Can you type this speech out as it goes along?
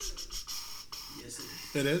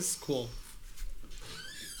It is? Cool.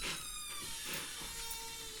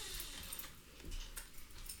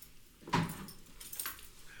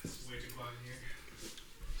 It's way too quiet in here.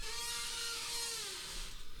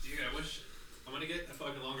 Dude, I wish... I'm gonna get a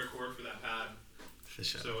fucking longer cord for that pad. For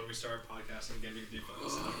sure. So when we start podcasting again, we can do fucking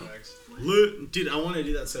sound effects. Dude, I want to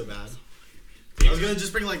do that so bad. I was gonna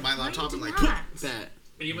just bring like my laptop and like... Bet.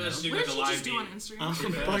 And you might just do What like did a you live just do beat. on Instagram?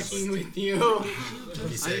 I'm Yes. fucking with you. Be I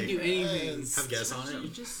sick. didn't do anything. Have guests on You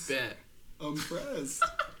it? just Bet. I'm pressed.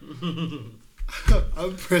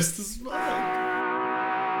 I'm pressed as fuck.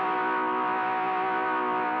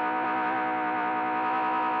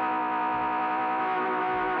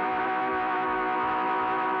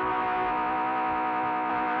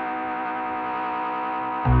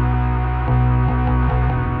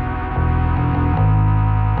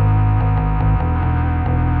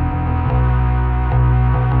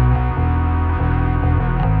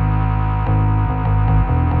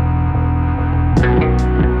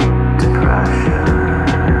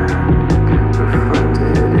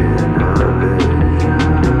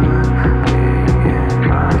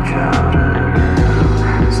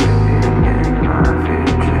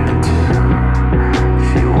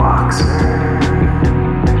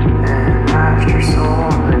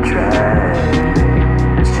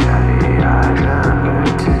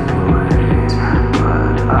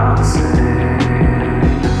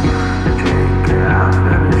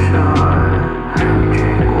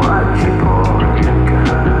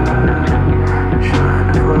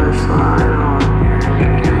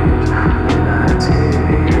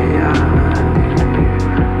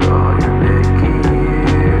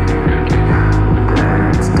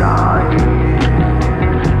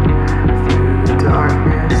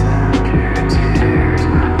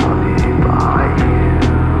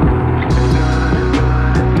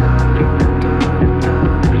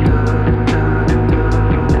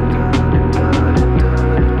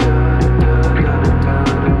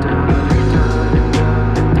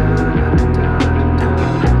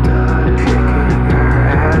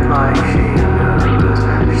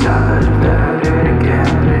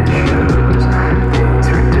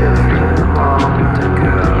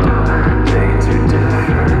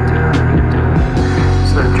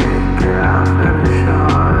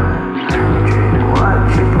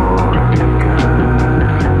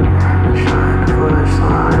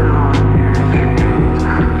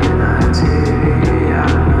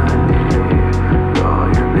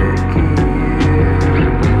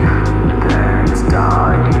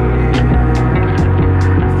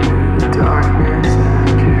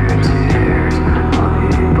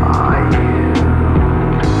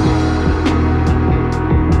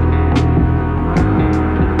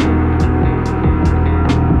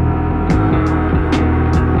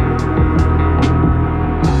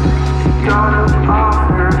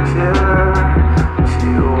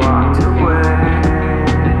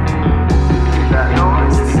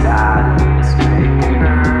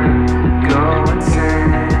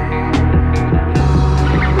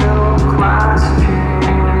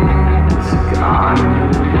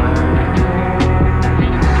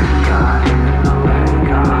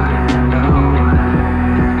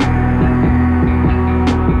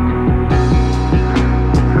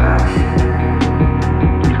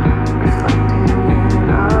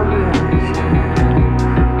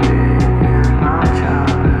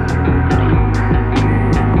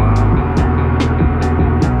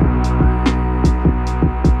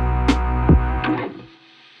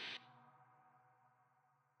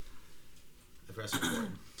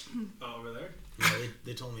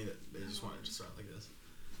 They told me that they just wanted to start like this.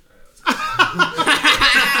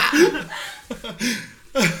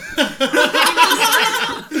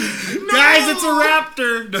 Guys, it's a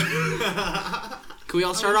raptor! Can we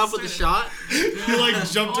all start off with a shot? He like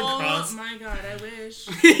jumped across. Oh my god, I wish.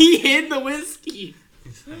 He hid the whiskey.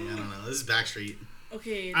 I don't know. This is Backstreet.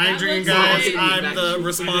 Okay. I'm that drinking, looks guys. like- I'm the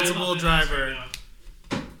responsible driver.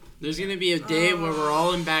 There's gonna be a day where we're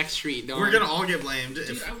all in Backstreet. We're gonna all get blamed Dude,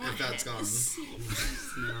 if I want that's gone. Hennessy.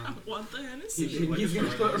 I want the Hennessy. He's gonna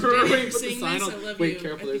put Dude, the saying sign this, on. I love Wait, you.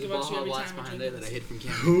 careful. I There's think a about you Baja every Blast time I behind drink there that I hid from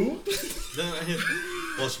Cam. Who? Then I hit.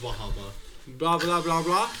 What's Bahaba? Blah blah blah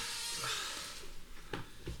blah.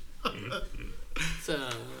 So.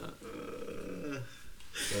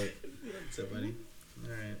 What's up, buddy?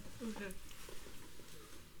 Alright. Okay.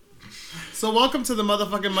 So, welcome to the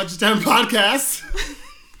motherfucking Much Time podcast.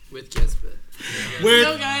 With Jessica. With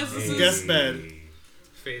Yo, guys, this is Guest Bed.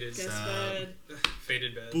 Faded. Guest Bed.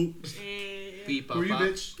 Faded bed. Boop. Hey. Beep Who are you, up.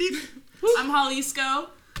 bitch? Beep. I'm Jalisco,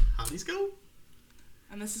 How'd these go?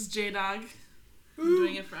 and this is J-Dog. I'm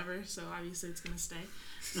doing it forever, so obviously it's gonna stay.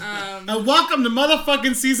 Welcome to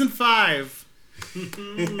motherfucking season 5.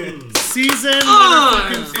 Season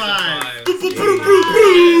motherfucking 5.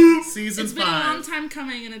 Season It's been a 5. long time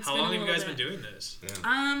coming, and it's How been long a have you little guys been bit. doing this?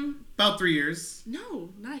 About 3 years. No,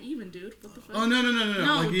 not even, dude. What the fuck? Oh, no. No,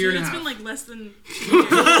 Like a dude, year and a it's half. been like less than 2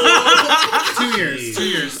 years. 2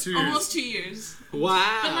 years. almost 2 years.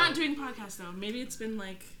 Wow. But not doing podcasts though. Maybe it's been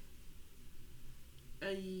like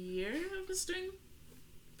a year of us doing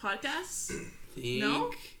podcasts.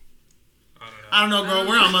 No? I don't know, girl.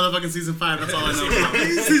 We're on motherfucking season 5. That's all I know.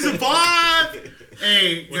 Season 5.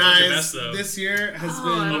 Hey, Which was your guys. best, though? This year has I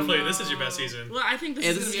been. don't Hopefully know. this is your best season. Well, I think this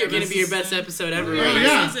Yeah, is this is gonna going to be your season. best episode ever, Oh, right?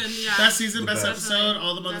 yeah. Season, yeah. Best season, best The episode,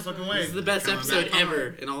 all the motherfucking Definitely. way. This is the best Coming episode back.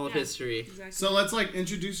 ever in all of Yeah. history. Exactly. So let's like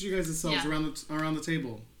introduce you guys yourselves Yeah. around the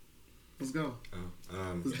table. Let's go.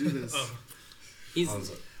 Let's do this. Oh. He's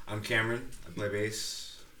I'm Cameron. I play bass.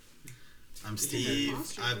 I'm Steve.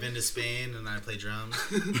 I've been to Spain and I play drums.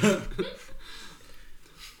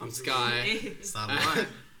 I'm Sky. It's not a I lot.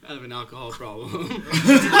 have an alcohol problem.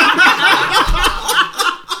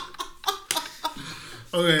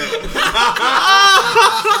 Okay.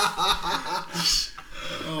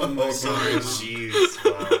 Oh my sorry. god. Jeez.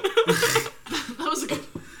 Wow. That was a good.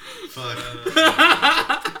 Fuck.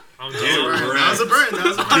 I'm Get Tom. wrecked. That was a burn. That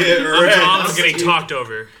was a burn. Get I'm wrecked. Tom. I'm getting talked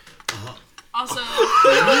over. Also,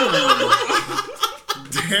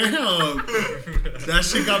 Damn. That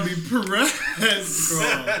shit got me pressed,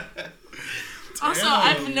 girl.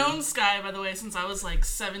 I've known Sky, by the way, since I was like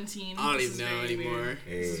 17. I don't This even is know very anymore. weird.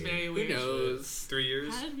 This is very Who weird. knows? 3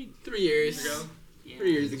 years How did we? 3 years ago. Yeah.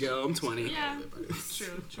 3 years ago. I'm 20. Yeah.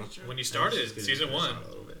 True. When you started season 1.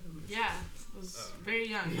 Yeah. I was very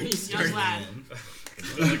young. you Young started, lad.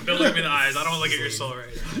 Don't look me in the eyes. I don't want to look at your soul right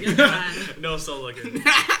now. Young lad. No soul looking.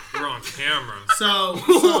 We're on camera. So,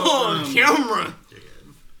 Camera.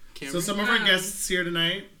 so some of our guests here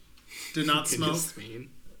tonight did not smoke Spain.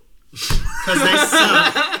 because they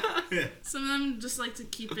suck. Some of them just like to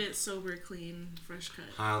keep it sober, clean, fresh cut.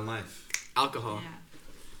 High on life. Alcohol. Yeah.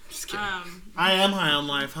 Just kidding. I am high on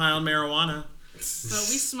life, high on marijuana. So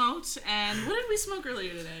we smoked, and what did we smoke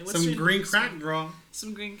earlier today? What Some strain did green we crack, smoke? girl.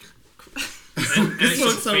 Some green. And This some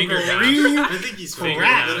looks so finger hash. green. I think he's Finger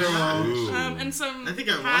Crack. hash. Ooh. And some. I think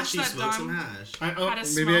I hash watched you that smoke some Dom- hash. Maybe I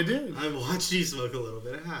smoke. did. I watched you smoke a little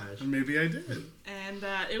bit of hash. Maybe I did. And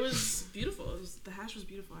it was beautiful. The hash was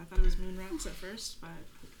beautiful. I thought it was moon rocks at first, but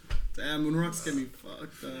Damn, moon rocks get me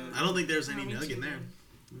fucked up. I don't think there's no, any me nug too, in there. man.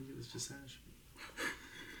 Maybe it's just hash.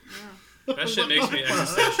 Yeah. That shit makes me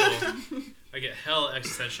existential. I get hella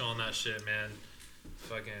existential on that shit, man.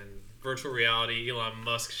 Fucking virtual reality, Elon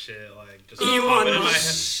Musk shit, like just Elon popping in my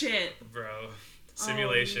Musk. head, Shit. bro.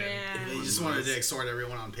 Simulation. Oh, man. You just wanted to extort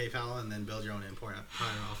everyone on PayPal and then build your own empire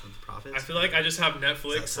off of profits. I feel like I just have Is that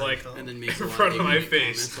Netflix how you like felt? And then in makes a lot front of my ignorant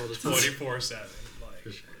face comments all the time. 24/7.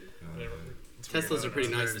 Like, whatever. It's Teslas weird, are pretty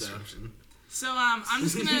I don't know. nice, Better though. description. So I'm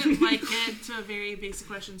just gonna like get to a very basic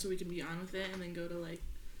question so we can be on with it, and then go to like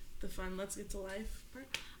the fun let's get to life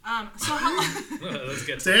part. So how long? Let's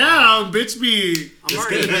get to Damn, bitch me. I'm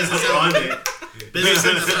already on it. Business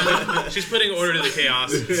in the front. She's putting order to the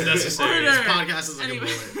chaos. It's necessary. Order. This podcast is like Anyway.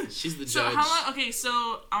 a bullet. She's the So judge. how long? Okay,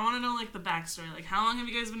 so I want to know like the backstory. Like, how long have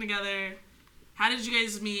you guys been together? How did you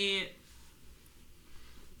guys meet?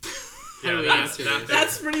 How do we answer this?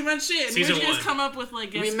 That's pretty much it. Where Season did you guys one. come up with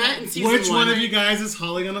like? We guess met in what? season Which one one. of you guys is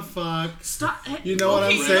Holly gonna fuck? Stop. You know what I'm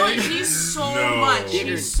okay, you know what? saying? He's so No. much.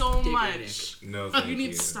 Digger- He's so digger much. No, thank You you.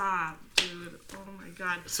 need to stop, dude. Oh my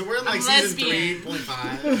god. So we're in like I'm season lesbian.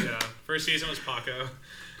 3.5. Yeah. First season was Paco.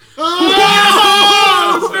 Oh,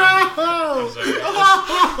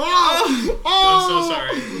 I'm sorry.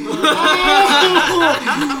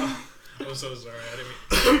 I'm so sorry. I didn't mean.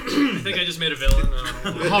 I think I just made a villain.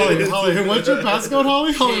 Holly, what's your passcode,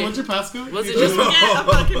 Holly? Holly, what's your passcode? Was it just Get a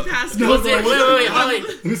fucking pass. No, was it? Wait, Holly.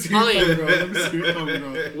 Let me see your Holly. phone, bro. Let me see your phone,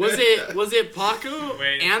 bro. Was it Paco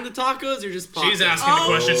Wait. and the tacos or just Paco? She's asking the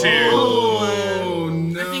questions here. Oh,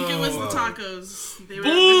 no. I think it was the tacos. They were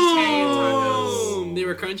vegetarian tacos. Boom! They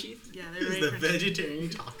were crunchy. Yeah, they were It's very the crunchy. vegetarian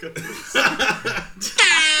taco.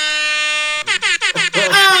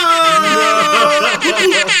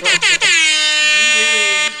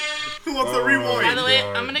 Who wants the rewind? By the way,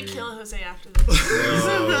 God, I'm gonna dude. kill Jose after this.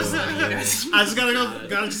 I just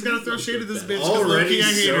gotta throw shade at this bitch. 'cause Already low-key I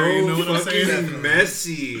hate so her. You know what I'm fucking saying?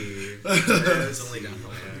 messy. It's only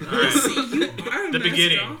downhill. Alright. See, you are a The mess,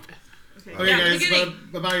 beginning. girl. Okay, Okay, yeah, guys, beginning.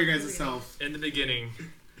 but about your guys' self. In the beginning.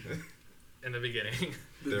 In the beginning.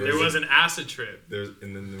 There There was an acid trip.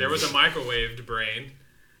 There was a microwaved brain.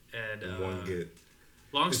 And one get.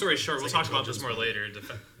 long story short, we'll like talk a about this more children's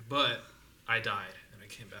later. But I died and I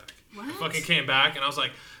came back. What? I fucking came back and I was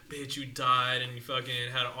like, bitch, you died and you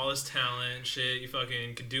fucking had all this talent and shit. You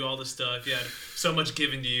fucking could do all this stuff. You had so much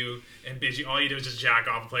given to you, and bitch, all you did was just jack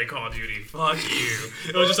off and play Call of Duty. Fuck you.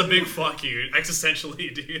 It was just a big fuck you,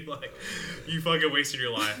 existentially, dude. Like, you fucking wasted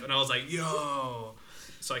your life. And I was like, yo.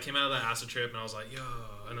 So I came out of that acid trip and I was like, yo.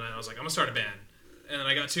 And then I was like, I'm gonna start a band. And then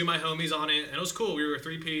I got 2 of my homies on it, and it was cool. We were a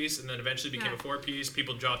 3-piece, and then eventually became a 4-piece.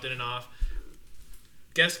 People dropped in and off.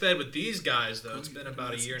 Guest bed with these guys, though, it's been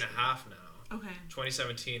about a year and a half now. Okay.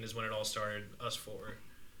 2017 is when it all started, us 4.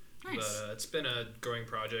 Nice. But it's been a growing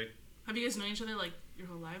project. Have you guys known each other like your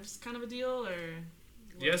whole lives, kind of a deal, or?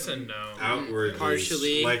 Yes and no. Outwardly.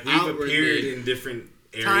 Partially, Like, we've outwardly. appeared in different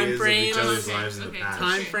Time areas of frames. each other's Okay, lives in the okay. past.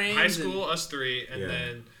 Time frames. High and- school, us 3, and Yeah.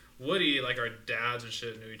 then Woody, like our dads and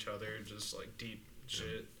shit, knew each other, just like deep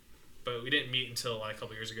shit. But we didn't meet until like a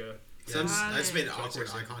couple years ago. Yeah, I just made Got awkward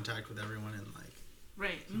it. eye contact with everyone and like.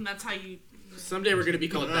 Right, and that's how you. Someday we're gonna be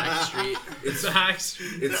called Backstreet. It's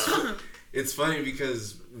Backstreet. it's funny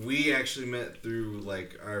because we actually met through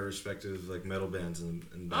like our respective like metal bands and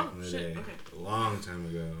back Oh, in the shit, day, okay. a long time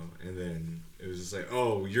ago, and then it was just like,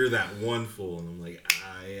 oh, you're that one fool, and I'm like,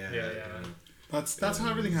 yeah. Yeah. That's how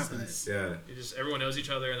everything happens. Yeah. You just everyone knows each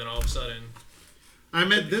other, and then all of a sudden, I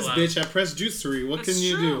met this Collab. bitch at Press Juicery. What That's can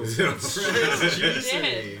you true. do? did.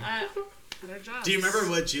 At our jobs. Do you remember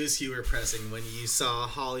what juice you were pressing when you saw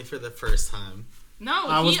Holly for the first time? No,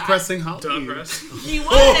 I was pressing Holly. Doug Press. He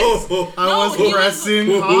was. I No, was he was-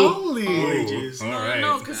 pressing Holly. All right.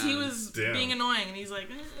 No, because he was Damn. being annoying, and he's like.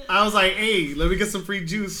 I was like, hey, let me get some free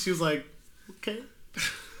juice. She was like, okay.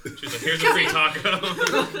 She's like, here's a free taco.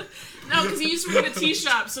 No, because he used to work at a tea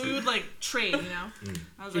shop, so we would like trade, you know.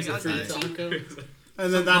 I was like, I'll Free get a tea. taco.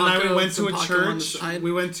 And then that night we Paco- went to a some Paco on the church. side.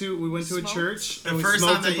 We went to a Smoked. church The and we first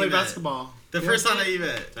smoked time that and you played met. basketball. The first time that you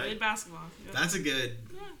met. Played basketball. Yeah. That's a good.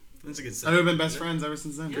 Yeah. That's a good And stuff. we've been best friends ever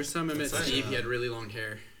since then. First time I met That's Steve, nice. he had really long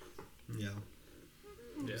hair. Yeah.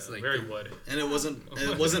 Yeah, It's like very the- wood. And it wasn't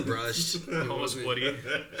brushed. Almost wasn't- woody.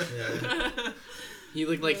 Yeah. He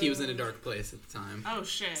looked like he was in a dark place at the time. Oh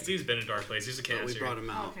shit. Steve's been in a dark place. He's a But we cancer. brought him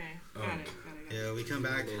out. Okay. Got it. Yeah, we come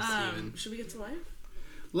back. Little Steven. Should we get to live?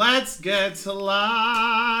 Let's get to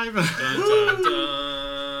live. Dun, dun,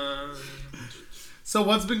 dun. So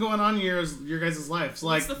what's been going on in your guys' lives?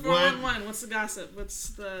 Like What's the what? 411? What's the gossip?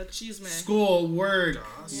 What's the chisme? School, work.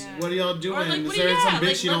 Yeah. What are y'all doing? Or, like, Is what do there you some got? bitch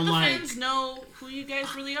Like, you let don't the like? fans know who you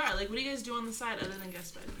guys really are. Like, what do you guys do on the side other than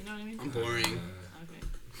guest bed? You know what I mean? I'm boring. Okay.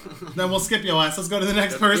 Then we'll skip your ass. Let's go to the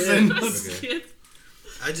next person. Okay.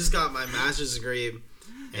 I just got my master's degree,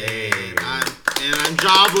 and I'm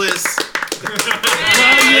jobless.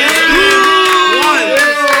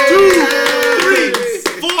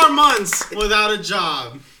 4 months without a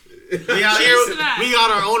job. We got, Cheers to that. we got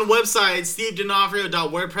our own website,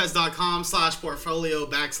 stevedonofrio.wordpress.com/portfolio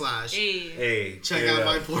 / Hey. Hey, check yeah. out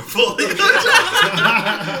my portfolio.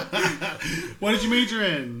 What did you major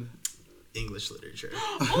in? English literature.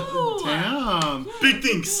 Oh. Damn. Big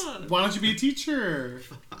things. Why don't you be a teacher?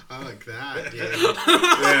 Fuck that, dude. Yeah.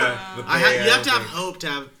 the You have to have thing. hope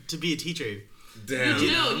to be a teacher. Damn.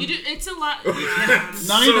 You do. It's a lot. Yeah.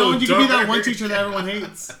 Not even So you can be that dark. one teacher that everyone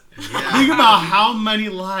hates. Yeah. Think about how many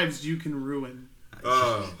lives you can ruin.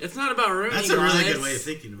 Oh. It's not about ruining That's a really lives. good way of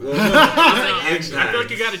thinking about it. I feel like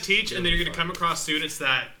you got to teach, and then you're gonna come across students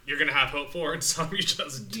that you're gonna have hope for, and some you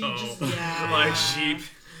just don't. Yeah. Like sheep.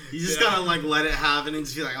 You just Yeah. gotta like let it happen and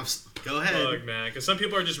just be like, go ahead. Fuck, man. Because some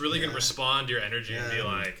people are just really gonna Yeah. respond to your energy and be Yeah.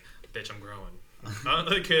 like, "Bitch, I'm growing."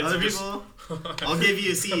 Other kids, Other are just, people, I'll give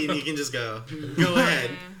you a seat and you can just go. Go ahead.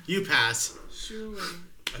 You pass. Surely. I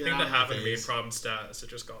Get think out that of happened my to me in face. Providence Stat at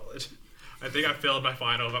Citrus College. I think I failed my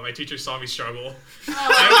final, but my teacher saw me struggle.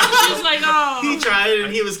 Oh, she's like, He oh. tried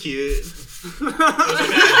and he was cute. He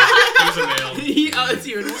was a male. It's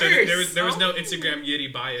even worse. So there was no Instagram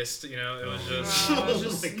Yitty biased, you know. It was just It was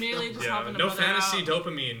just merely just yeah, helping no a brother fantasy out.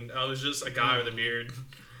 dopamine. I was just a guy with a beard,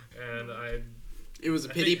 and It was a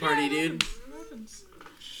pity party, dude. It happens.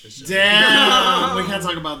 Damn. We can't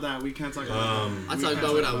talk about that. We can't talk about I We talk can't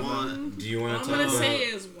about what talk I about want. Do you want All to I'm talk gonna about? say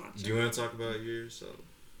is watch Do you want to talk about yourself,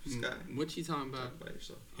 Sky? What you talking about? Talk about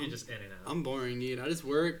yourself. you're just in and out. I'm boring, dude. I just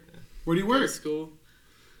work. Where do you Go to work? school.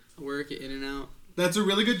 I work at In and Out. That's a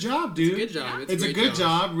really good job, dude. It's a good job. It's a great good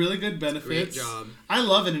job. Really good Great benefits. job. I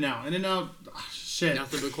love In-N-Out. In-N-Out, shit.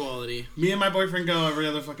 Nothing but quality. Me and my boyfriend go every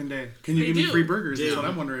other fucking day. Can you They give me do. free burgers? That's Dude. what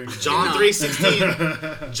I'm wondering. John No.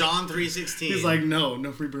 3:16. John 3:16. He's like,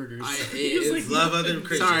 no free burgers. It's, love other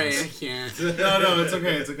Christians. sorry, I can't. No, it's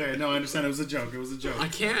okay. It's okay. No, I understand. It was a joke. It was a joke. I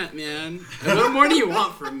can't, man. What more do you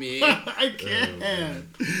want from me? I can't.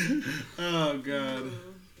 Oh, God.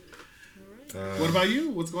 What about you?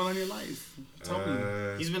 What's going on in your life? Tell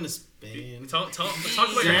me. He's been to Spain. Let's talk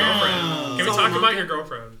about your Yeah. girlfriend. Can we talk about your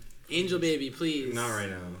girlfriend? Angel baby, please. Not right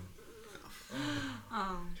now.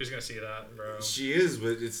 Oh. She's gonna see that, bro. She is,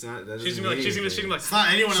 but it's not. That She's doesn't gonna be like, mean she's gonna anything. be like, It's not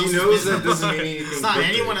anyone She else's knows business. that doesn't mean anything. It's not but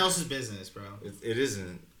anyone it. else's business, bro. It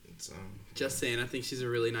isn't. It's Just saying, I think she's a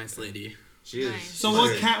really nice lady. she is. Nice. So She's what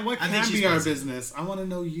great. can I think she's be our pleasant. business? I want to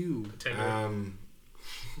know you. Tinder.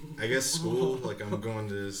 I guess school. Like I'm going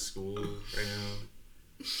to school right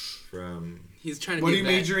now. From He's trying to What be are you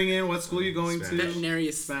majoring in? What school are you going Spanish. to?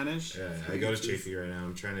 veterinary. Spanish. yeah, I go to Chafee right now.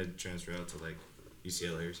 I'm trying to transfer out to like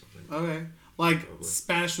UCLA or something. Okay. Like Probably.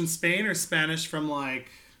 Spanish from Spain or Spanish from like.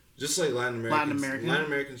 Just like Latin American. American? Latin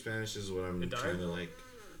American Spanish is what I'm It died? trying to like.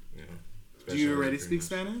 You know. Do you specialize already in speak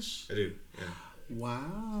pretty much. Spanish? I do. Yeah.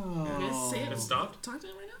 Wow. Yes, say It it. stopped? Talk to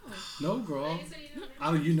him right now. No, girl.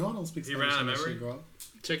 I don't. You know I don't speak He Spanish. ran out of unless you, memory? girl.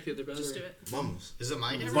 Check the other battery. Just do it. Vamos. Is it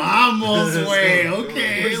my camera? Vamos, way. Come on.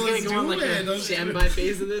 Okay, We're just let's gonna go on do like it. a Don't- standby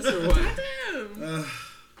phase of this or what? Damn.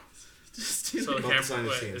 Just do So the it. Cuántos camera, años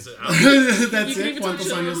wait, tienes? is it out? That's You can it. even talk ¿Cuántos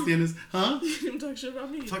shit años about- tienes? Huh? You didn't talk shit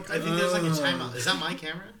about me. Fuck, I think there's like a timeout. Is that my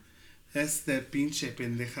camera? Este pinche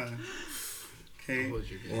pendeja. Okay. Hold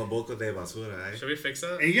your Una boca de basura, eh? Should we fix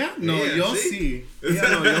that? Ella? No, Yeah, you'll see? see. Yeah,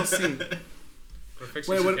 no, you'll see. We're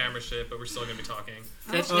fixing Wait, some what- camera shit, but we're still gonna be talking.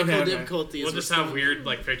 Technical Okay. difficulties. We'll we're just still- have weird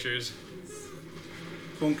like pictures.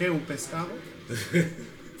 ¿Con qué? ¿Un pescado?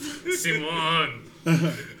 Simon.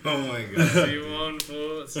 Oh my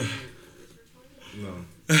god. Simon. No.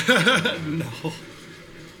 No.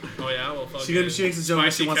 Oh yeah, well fuck. She makes a joke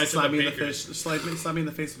that she Spicy wants to ketchup slap and me in the bacon. fish. Slap me in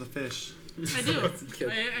the face with a fish. I do. Good.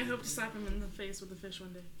 I hope to slap him in the face with a fish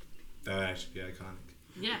one day. That would actually be iconic.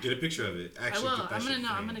 Yeah. Get a picture of it. I Actually, will. get that I'm gonna shit know.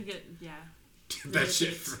 I'm framed. gonna get. Yeah. Get that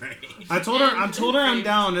shit framed. I told her I'm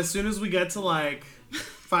down. As soon as we get to like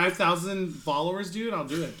 5,000 followers, dude, I'll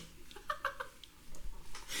do it.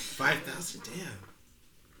 5,000,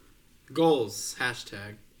 damn. Goals.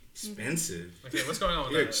 Hashtag. Expensive. Okay, what's going on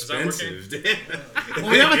with You're that? Is that working? expensive. Damn.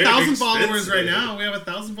 Well, we have You're 1,000 followers right expensive. now. We have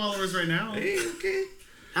 1,000 followers right now. Hey, okay.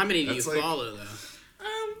 How many do That's you like- follow though?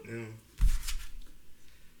 Yeah.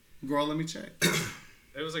 Girl, let me check.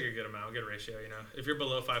 It was like a good amount, good ratio. You know, if you're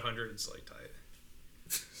below 500, it's like tight.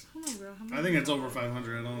 Come on, bro. How many? I think it's over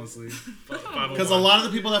 500, honestly. Because 501. a lot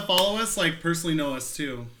of the people that follow us, like, personally know us,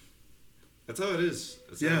 too. That's how it is.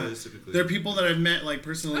 That's how Yeah. it is typically. They're people that I've met, like,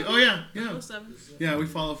 personally. Oh, yeah, yeah. 07. Yeah, we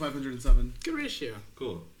follow 507. Good ratio.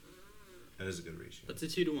 Cool. That is a good ratio. That's a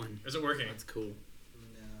 2-to-1. Is it working? That's cool.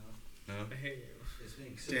 No? I hate you.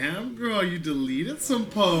 Damn, girl, you deleted some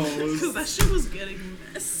posts. Because that shit was getting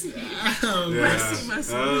messy. Damn. Messy,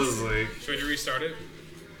 messy, I was like, Should we restart it?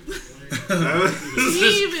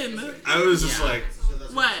 Even. I was just like,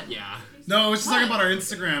 What? Yeah. No, we're just talking about our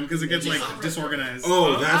Instagram because it gets, like, disorganized.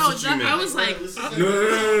 oh, that's Oh, what you that, meant. I was like,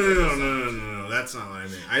 No, that's not what I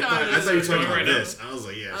meant. I thought you were talking about Right now. this. I was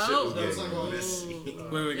like, yeah, shit Oh. was getting messy.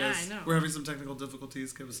 Wait, Yeah, guys. I know. We're having some technical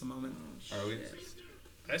difficulties. Give us a moment. Are we?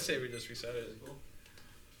 I say we just reset it.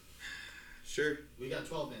 Sure. We got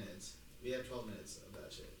 12 minutes. We have 12 minutes of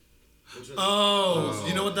that shit. Which was, Oh,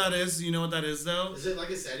 you know what that is? You know what that is, though? Is it like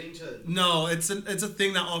a setting to? No, it's a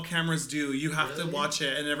thing that all cameras do. You have to Really? watch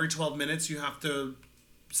it, and every 12 minutes you have to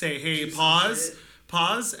say, "Hey, Choose some pause, shit?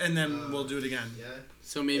 pause," and then we'll do it again. Yeah.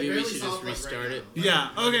 So maybe It we barely should just stopped, like, restart right it. now. Yeah,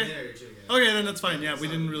 Like, okay. a minute or two ago. Okay, then that's fine. Yeah, we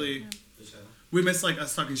didn't really. The show. We missed like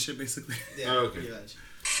us talking shit, basically. Yeah. Oh, okay. pretty much.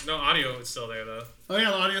 No audio is still there though. Oh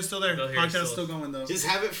yeah, the audio's still there. Still here, Podcast's still. still going though. Just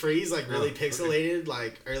have it freeze like really Oh, pixelated,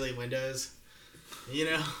 like early Windows. You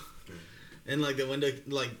know. And like the window,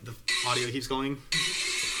 like the audio keeps going.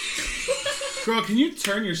 Girl, can you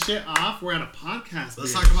turn your shit off? We're at a podcast.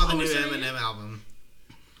 Let's bitch. talk about the Oh, new sorry. Eminem album.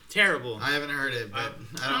 Terrible. I haven't heard it, but I don't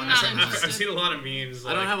I'm not understand. interested. I've seen a lot of memes. I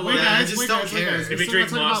don't Like, have a Wait, lot. Yeah, I guys, just wait, don't guys, wait, care. guys. If We you still drink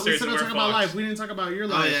gotta talk about, we Monsters still and gotta wear talk about Fox. life. We didn't talk about your Oh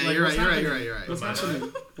life. yeah, Like, you're what's right. You're right. happening? You're right. You're right. What's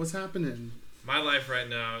happening? What's happening? my life right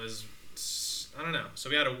now is, I don't know. So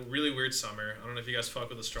we had a really weird summer. I don't know if you guys fuck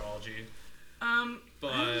with astrology,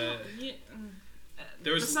 but Yeah,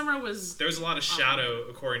 there the was summer was. there was a lot of shadow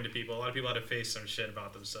according to people. A lot of people had to face some shit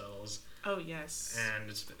about themselves, Oh yes. and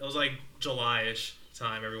it was like July-ish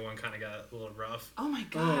time. Everyone kind of got a little rough. Oh my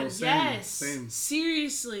god. same, Yes. same.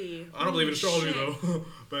 Seriously. I don't believe in Holy astrology shit. though.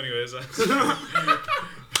 But anyways,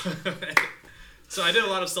 so I did a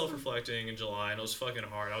lot of self-reflecting in July, and it was fucking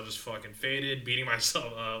hard. I was just fucking faded, beating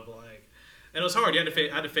myself up, like, and it was hard. You had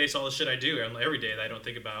to I had to face all the shit I do every day that I don't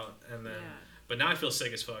think about, and then. Yeah. But now I feel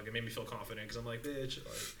sick as fuck. It made me feel confident because I'm like, bitch,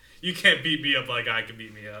 like, you can't beat me up like I can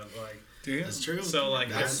beat me up, like. That's That's true. So like,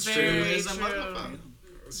 That's That's true. very Is a true. motherfucker.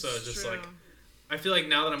 so It's just true. like, I feel like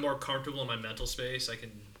now that I'm more comfortable in my mental space, I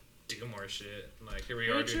can do more shit. Like here we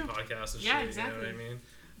Very are doing true. podcasts and Yeah, shit. exactly. You know what I mean?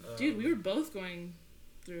 Dude, we were both going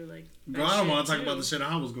through like. Girl, I don't want to talk about the shit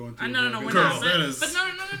I was going through. No, we're Girl, not. that But, is- but no.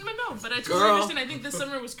 But I totally Girl. understand. I think this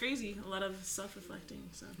summer was crazy. A lot of self-reflecting.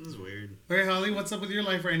 So. This is weird. Hey, Holly, what's up with your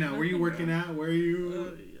life right now? Where are you working at? Where are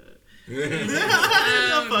you?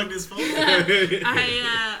 Fuck this phone.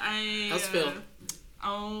 How's Phil?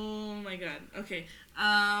 Oh my god. Okay.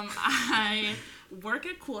 I work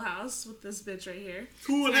at Cool House with this bitch right here.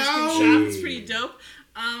 Cool Ice cream now. shop. It's pretty dope.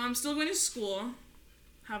 I'm still going to school.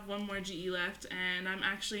 Have one more GE left, and I'm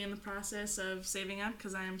actually in the process of saving up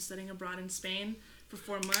because I am studying abroad in Spain for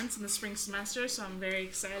 4 months in the spring semester. So I'm very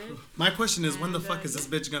excited. My question is, when the And, fuck is yeah. this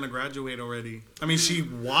bitch gonna graduate already? I mean, she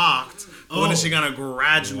walked, but when is she gonna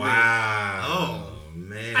graduate? Wow. Oh.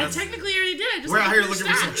 Man. I technically already did. I just We're out here haven't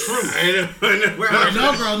looking for some finished truth. I know. We're out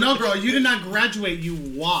here. No, girl, you did not graduate. You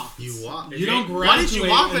walked. You walk. You don't graduate. Why did you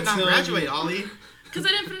walk but not until graduate, you- Ollie? because I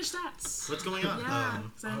didn't finish stats. What's going on? Yeah,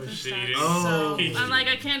 because I didn't finish shit, you stats. didn't. Oh. So I'm like,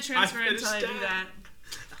 I can't transfer I until I do finished that.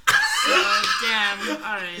 So damn.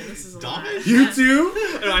 All right, this is a lot. Dog? You too?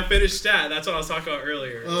 No, I finished stat. That's what I was talking about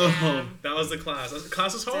earlier. Oh. Damn. That was the class. The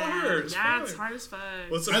class is hard. Damn. It's Yeah, it's fine. hard as fuck.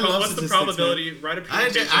 What's the, I love what's the statistics, probability? Write a I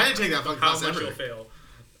presentation. didn't take that fucking How class much ever. you'll fail.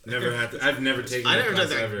 Never had to. I've never taken I that never class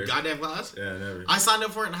did that ever. goddamn class. Yeah, never. I signed up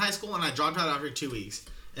for it in high school and I dropped out after 2 weeks.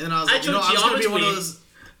 And then I was I like, you know, took I'm just gonna be one of geometry. those.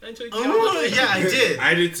 I took Oh, geometry. yeah, I did.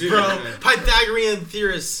 I did too. Bro, Yeah. Pythagorean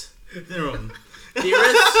theorem. A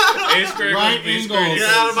squared Right plus B squared angles. Get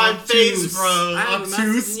out of my Obtuse. face, bro. I have a Obtuse,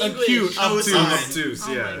 master's in English. acute, Cosine. obtuse. Obtuse,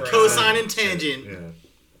 Oh yeah. my God. Cosine and tangent. Yeah.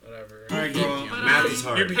 Whatever. All right, girl. But, Math is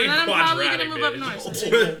You're hard. being And then I'm probably quadratic, gonna move up bitch. north. So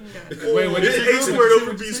okay. Wait, what did you say? A squared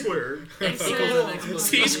over B squared.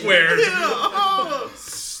 C squared. Oh,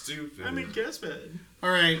 Stupid. I'm in guess bed. All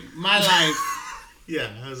right, my life. Yeah,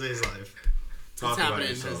 Jose's life. Talk What's about happening,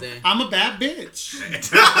 yourself. Jose? I'm a bad bitch.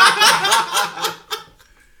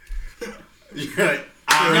 You're like,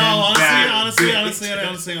 No, bad honestly,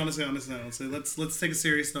 bitch. Let's take a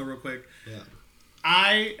serious note real quick. Yeah.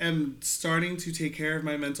 I am starting to take care of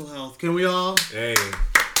my mental health. Can we all? Hey.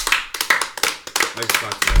 Let's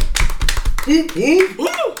talk to that.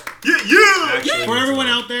 Yeah. Actually, For everyone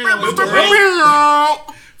out there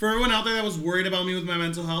that was worried about me with my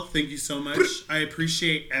mental health, thank you so much. I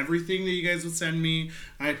appreciate everything that you guys would send me.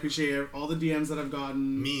 I appreciate all the DMs that I've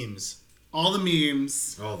gotten, Memes. all the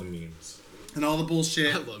memes, all the memes. and all the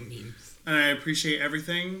bullshit. I love memes. And I appreciate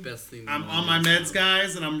everything. Best thing. I'm on my meds,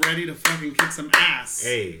 guys, and I'm ready to fucking kick some ass.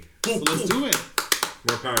 Hey, So let's do it.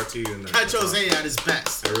 more power to you in that. Catch Jose at his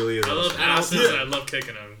best. I really is. I love awesome. asses and I love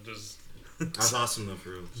kicking them. Just That's awesome though,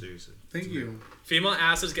 for real. Seriously. Thank you. female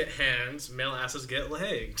asses get hands, male asses get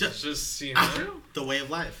legs. It's just you know, The way of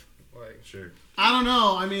life. like Sure. I don't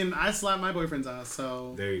know. I mean, I slapped my boyfriend's ass,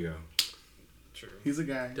 so There you go. true. he's a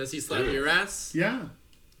guy. Does he slap your ass? Yeah.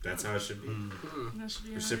 That's how it should be. That should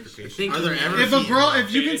be Reciprocation. Are there ever If a girl,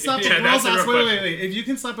 if you can slap Yeah, a girl's that's the ass, real wait. If you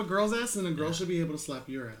can slap a girl's ass, then a girl should be able to slap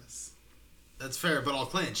your ass. That's fair, but I'll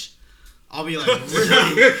clinch. I'll be like, really?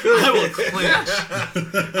 I will clinch.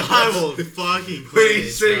 I will fucking What clinch.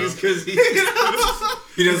 he's saying is because he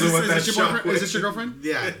doesn't want that Is this your shock. boyfriend? Is this your girlfriend?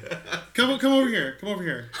 Yeah. Come over here. Come over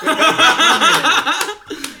here.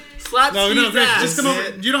 Slap No, Steve's ass. just come over.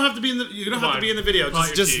 You don't have to be in the. You don't have to be in the video. Pull out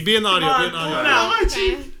your Just cheek. be in the audio. Be in the audio.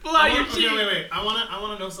 Okay. Pull out your Okay, cheek. wait. I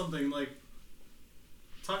wanna know something. Like,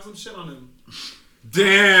 talk some shit on him.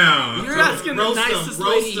 Damn. You're asking the Roast him, nicest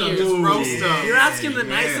roast lady him, here. just roast him. You're asking the Man.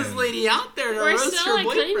 nicest lady out there to We're roast still your like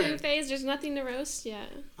honeymoon boyfriend. phase. There's nothing to roast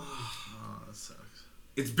yet. Oh, that sucks.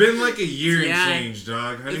 It's been like a year Yeah. and change,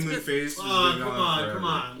 dog. Honeymoon been- phase. has Oh, been come on on, forever. come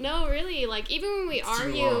on. No, really. Like even when we too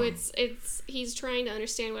argue, long. it's he's trying to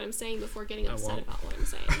understand what I'm saying before getting upset won't. about what I'm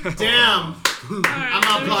saying. Damn. I'm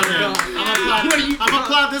applauding him. I'm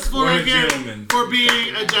applaud this fool What a right here gentleman. for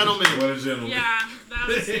being a gentleman. What a gentleman. Yeah, that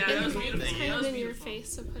was beautiful. It's That kind was of in your beautiful.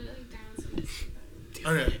 face, so put it like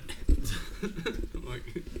down. Okay.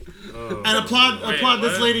 Oh, And applaud Wait,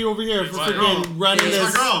 this what? lady over here for Wait, freaking running It's my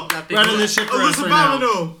this, girl. running this shit for us Alyssa right now.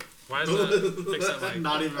 Bavino. Why is that? Fix that mic.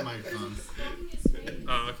 Not even a microphone.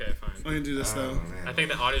 Oh, okay, fine. I'm gonna do this Oh, though. man. I think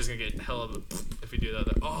the audio's gonna get hell of a if we do that.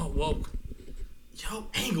 Oh, whoa. Yo,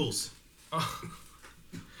 angles. Oh.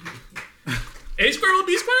 A square will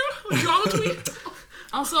B square? Geometry?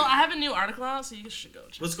 Also, I have a new article out, so you should go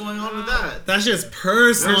check. What's going on with that? That shit's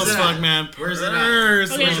personal Where's as it fuck, at? man. Where's it at?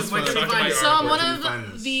 Personal Okay, as Where fuck. can we Talk find about it? So I'm Where one can we of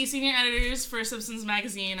find this? the senior editors for Substance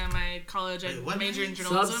Magazine at my college. I Wait, what major in magazine?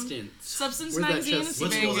 journalism. Substance. Substance Where's that Magazine. chest? It's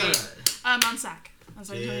What very school's great. that Mount SAC. That's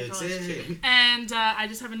why I'm going to It's college. it. And I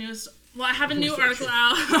just have a newest Well, I have a new article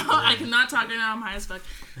out. I cannot talk right now. I'm high as fuck.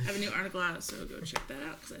 I have a new article out, so go check that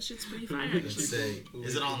out because that shit's pretty fire. Actually. Sick.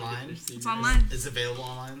 Is it online? It's online. It's available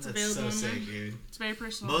online. That's available so online. sick, dude. It's very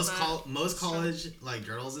personal. Most college like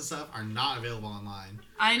journals and stuff are not available online.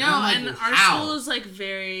 I know, I'm like, and our how? school is like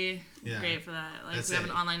very Yeah. great for that. Like That's we have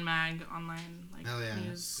an it. online mag, online like Hell yeah.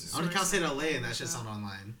 news. I went to Cal source State and LA and that stuff. shit's not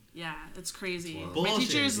online. Yeah, it's crazy. Wow. My Bullshit,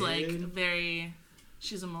 teacher's like dude. very.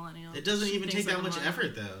 She's a millennial. It doesn't She even thinks take that like a much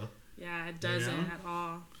millennial. effort though. Yeah, it doesn't know? at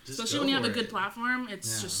all. Just Especially go when you have a for good it. platform,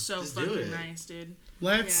 it's Yeah. just so Just do fucking it. nice, dude.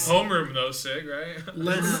 Let's Homeroom though, sick, right?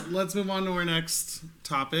 let's move on to our next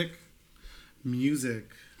topic. Music.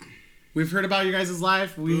 We've heard about you guys'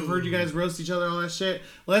 life. We've heard you guys roast each other, all that shit.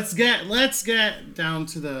 Let's get down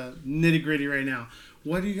to the nitty gritty right now.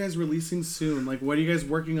 What are you guys releasing soon? Like, what are you guys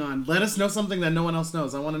working on? Let us know something that no one else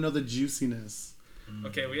knows. I want to know the juiciness.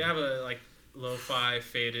 Okay, we have a like lo-fi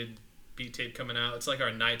faded beat tape coming out. It's like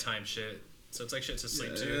our nighttime shit. So it's like shit to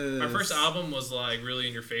sleep to. Our Yes. first album was like really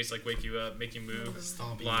in your face, like wake you up, make you move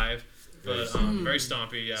Stompy. live. But very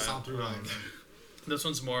stompy, yeah. Stomp through This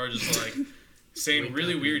one's more just like saying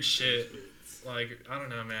really weird shit. Like, I don't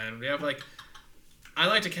know, man. We have like, I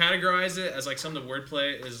like to categorize it as like some of the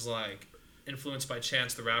wordplay is like influenced by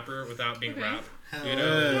Chance the Rapper without being Okay. rap. Hell You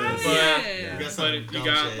know? Yes. But, Yeah. You got some but you dumb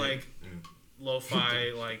got shit. like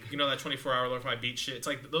lo-fi, like, you know, that 24-hour lo-fi beat shit. It's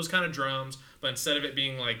like those kind of drums, but instead of it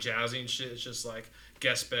being like jazzy and shit, it's just like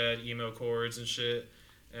guest bed, emo chords and shit.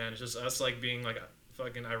 And it's just us like being like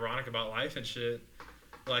fucking ironic about life and shit.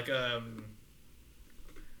 Like,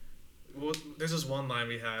 well, there's this one line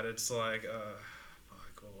we had. It's like,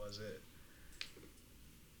 fuck, what was it? It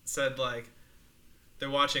said like, they're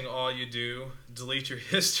watching all you do. Delete your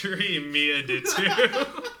history. Mia did too.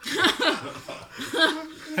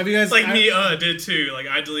 Have you guys Like Mia did too. Like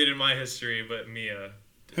I deleted my history, but Mia.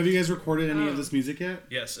 Have you guys recorded any of this music yet?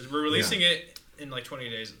 Yes, we're releasing it in like 20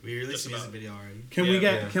 days. We released Just a music about. video already.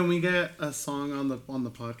 Can we get a song on the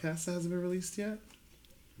podcast that hasn't been released yet?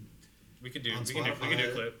 We can do On a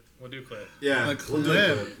Spotify. clip. We'll do a clip. Yeah. A we'll do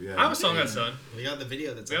clip. it, yeah. I have a song that's done. We got the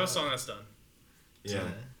video that's We have a out. song that's done. Yeah.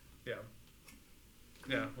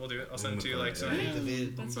 Yeah, we'll do it. I'll send it to you Yeah. like tonight. The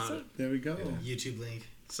vid- That's what's up. There we go. YouTube link.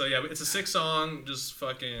 So yeah, it's a 6-song, just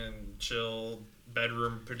fucking chill,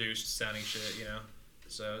 bedroom produced sounding shit, you know.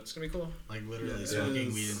 So it's gonna be cool. Like literally Yes.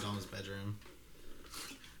 smoking weed in Tom's bedroom.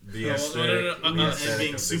 The No, aesthetic, no, and the aesthetic being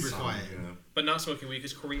of this super song, quiet. you know. But not smoking weed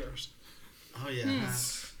because careers. Oh yeah.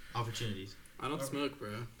 Opportunities. I don't smoke, bro.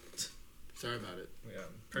 Sorry about it. Yeah, Yeah,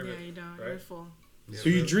 perfect. you don't. right? You're full. So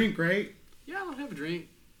you drink, right? Yeah, I'll have a drink.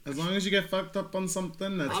 As long as you get fucked up on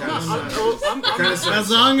something, that's I'm all not, that I'm matters. not- As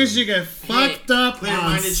long as you get fucked up on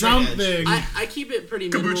Clear-minded straight edge. something. I keep it pretty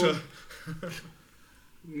minimal. Kombucha.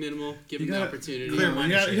 Minimal. Give You me the gotta- opportunity. You, Clear know,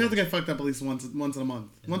 minded you have to get fucked up at least once a month.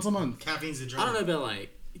 Once a month. Caffeine's a drug. I don't know about like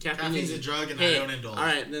Caffeine's a drug and Hey, I don't indulge. all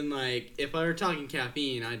right, then like if I were talking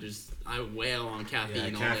caffeine, I wail on caffeine Yeah, all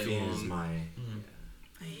day caffeine long. is my.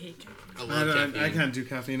 I hate caffeine. I love caffeine. I can't do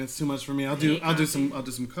caffeine. It's too much for me. I'll do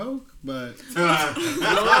some coke, but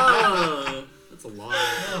Whoa, that's a lot.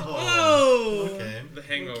 Oh. Okay. The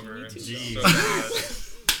Hangover. Me too. It's so bad.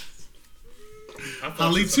 I thought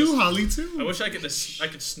Holly this was- too, Holly I too. wish I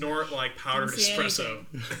could snort like powdered Didn't see espresso.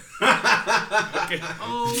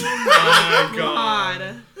 Oh my god.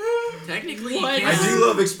 God. Technically, What? you I can't. do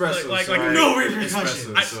love espresso. Like so I- no repercussions.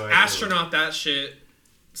 espresso, I, so I astronaut that shit.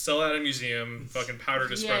 Sell it at a museum. Fucking powdered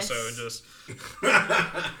espresso Yes. and just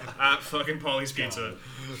at fucking Polly's Pizza.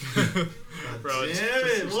 Bro, it's Damn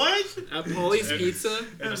it! What? At Polly's And- Pizza.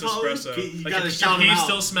 and just Polly's espresso. Pi- you Like gotta your shout 'em pee out.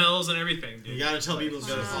 still smells and everything, dude. You gotta tell people to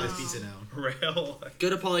go to Polly's Pizza now. Rail. Go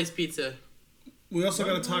to Polly's Pizza. We also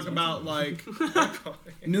got to talk about like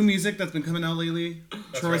new music that's been coming out lately.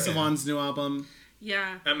 Troy right. Sivan's new album.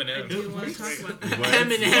 Yeah. Eminem. I do want to talk about that.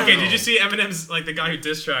 Eminem. Okay, did you see Eminem's like the guy who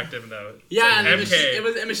diss tracked him though? Yeah, Like, and it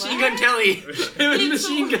was Machine Gun Kelly. It was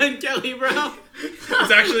Machine Gun Kelly, bro.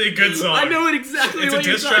 It's actually a good song. I know it exactly It's a what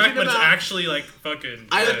you're diss track, talking but it's about. actually like fucking.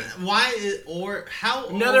 I- good. Why is or how?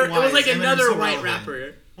 Another. or It why was like is Eminem another so white relevant?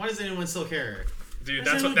 rapper. Why does anyone still care? Dude,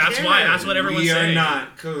 Does that's what. anyone That's care? why. That's what everyone's We are saying.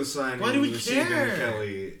 not co-signing. Why do we Machine Gun care?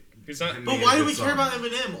 Kelly. He's not. And But made why a do good we care song. about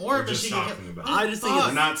Eminem or We're just Machine Gun? talking about I just think I'm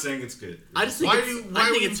it's. not saying it's good. I just think Why it's. do? I Why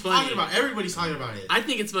think are it's we funny. talking about? Everybody's talking about it. I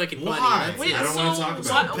think it's fucking Why? funny. That's Wait, it. I don't wanna so talk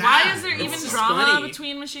about what, it. why is there It's even just drama funny.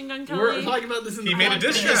 between Machine Gun We're Kelly? talking about this in He the made a podcast.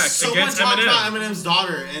 diss track Because someone against talks Eminem. about Eminem's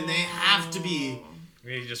daughter, and they have to be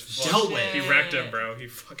He just Dealt fucking, with. he wrecked him, bro. He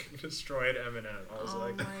fucking destroyed Eminem. I was Oh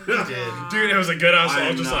like, my He did. God. dude, it was a good ass. I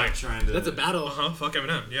I'm was just not like, trying to. That's a battle. fuck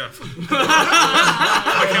Eminem, yeah. Fuck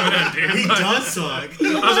Eminem, dude. He Like, does suck.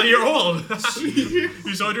 I was like, you're old.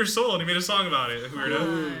 You sold your soul, and he made a song about it. Weirdo.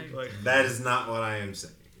 Oh Like, That is not what I am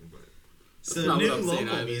saying. But So not new what I'm saying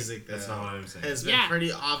local either. music though that's not what I'm saying. has been Yeah.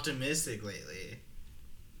 pretty optimistic lately.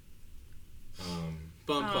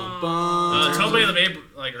 Bum bum Oh. bum. Tell me the Babe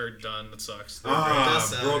like are done. That sucks. does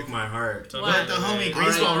suck. Broke my heart. Tell What? But the homie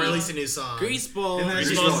Alright. Greaseball released a new song. Greaseball. And then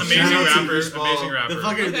Greaseball's an Greaseball. amazing Shout out to rapper. Greaseball. Amazing rapper. The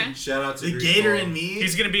fucking Okay. Shout out to the Greaseball. Gator and Me.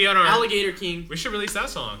 He's gonna be on our. Alligator King. We should release that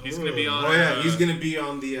song. He's gonna be on. Oh yeah, he's gonna be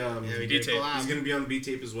on the yeah, we did B-tape. collab. he's gonna be on B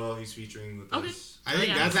tape as well. He's featuring with Okay. us. I think Oh,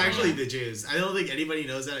 yeah. that's actually the juice. I don't think anybody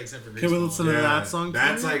knows that except for Greaseball. Can we listen to that song?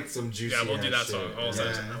 That's too? like some juicy. Yeah, we'll do ass that shit. song. I'll Yeah.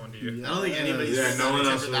 send that one to you. I don't think anybody Yeah, knows no that one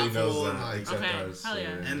except else for really that knows fool that and, like, except Okay, us. hell yeah.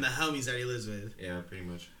 and the homies that he lives with. Yeah, pretty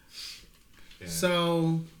much. Yeah.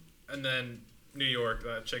 So And then New York.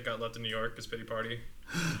 That chick got left in New York. His pity party.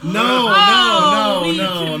 no, Oh, we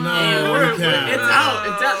no, cannot. we It's can't. out.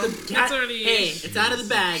 It's out. The cat. It's already- Hey, it's out of the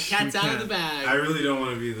bag. Cat's out of the I bag. really don't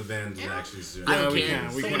want to be the band that actually sue. I Yeah, don't we care.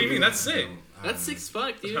 can't. We What can't. do you mean? That's sick. That's sick as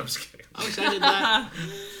fuck, dude. I'm just kidding. I wish I did that.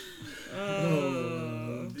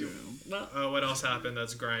 What else happened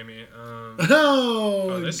that's grimy?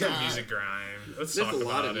 Oh, There's some God. music grime. Let's There's talk a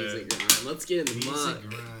lot about of music it. grind. Let's get in the mud.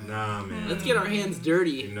 Nah, man. Let's get our hands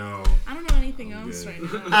dirty. No. I don't know anything else good.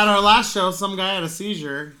 right now. At our last show, some guy had a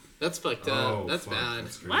seizure. That's fucked up. Oh, That's fuck, bad.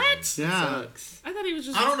 that's crazy. What? Yeah. Sucks. I thought he was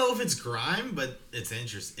just. I don't know if it's grime, but it's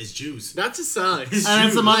interest. It's juice. That just sucks. It's And then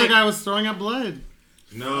juice. some other Like- guy was throwing up blood.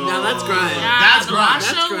 No. Now that's grime. Yeah, That's the grime. last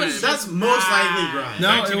That's show grime. was That's just most bad. likely grime. No,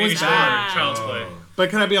 it was 1984, bad. Child's Play. But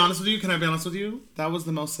can I be honest with you? Can I be honest with you? That was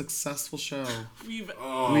the most successful show We've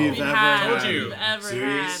Oh. we've we've ever had. Told had. you. We've ever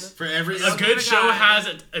Serious? had. For every A good show God. has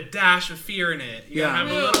a dash of fear in it. You gotta Yeah.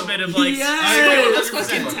 have a little bit of like. Yes! That's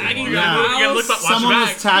fucking fucking tagging You the gotta, you gotta look, house. watch Someone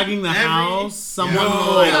back. was tagging the Every- house. Someone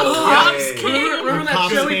Yo. like The Okay. cops came. Remember that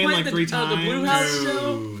Cops show we came played? like The 3 the Blue times. House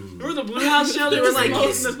show? Dude. Remember the Blue House show? They were like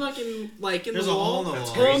There's hitting the fucking, like in There's the a wall. hole in the wall.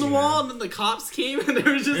 Hole in the Crazy, wall, man. and then the cops came and they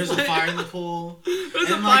were just There's like. a fire in the pool. There's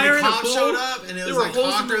a And like fire the in the cops pool. showed up and it There was were like holes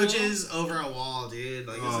in the wall. cockroaches over a wall, dude.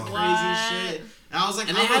 Like it was Oh. like What? crazy shit. And I was like,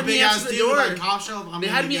 And they I'm had a me big answer ass the dude. door. Like cops show up. They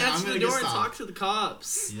had me answer I'm the gonna door get and stopped. talk to the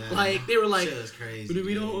cops. Yeah. Like they were like, Shit was crazy. "But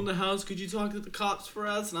we don't dude. own the house. Could you talk to the cops for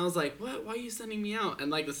us?" And I was like, "What? Why are you sending me out?"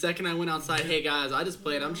 And like the second I went outside, "Hey guys, I just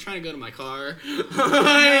played. I'm just trying to go to my car." No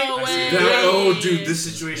Like, way. Oh, dude, this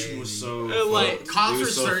situation was so. Like, fucked. Cops It were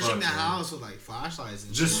was so searching fucked, the man. house with like flashlights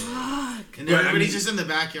and Just. shit. And But, I everybody's mean- just in the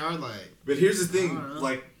backyard like. But here's the thing, I don't know.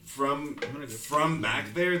 like from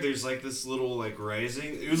back there, there's like this little like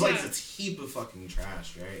rising. It was like Yeah. this heap of fucking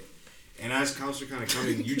trash, right? And as cops are kind of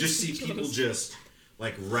coming, you just see people just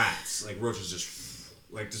like rats, like roaches, just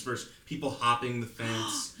like dispersed. People hopping the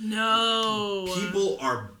fence. No. People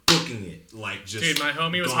are booking it, like just. Dude, my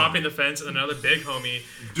homie was gone. hopping the fence, and another big homie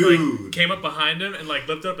Dude. like, came up behind him and like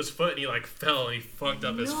lifted up his foot, and he like fell and he fucked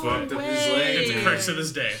up his No foot. Fucked up his leg, It's man. cursed to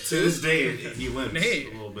this day. To this day, he limps Nate.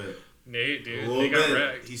 a little bit. Nate, A dude, little they got bit.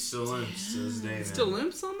 wrecked. He still limps to this day. Man. still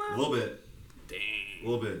limps on A that? little bit. Dang. A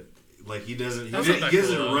little bit. Like he doesn't. He, That's didn't- not he that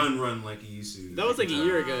doesn't cool, though. run like he used to. That was like a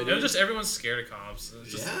year ago, It dude. was just everyone's scared of cops.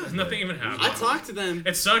 It's just, Yeah, nothing even happened. I talked to them.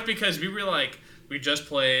 It sucked because we were like, we just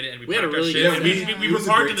played and We had a parked really our shit. good And set. we It were was a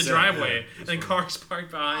parked great in the set, driveway, yeah. and then cars parked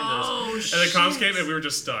behind Oh, us. And the cops shit. came and we were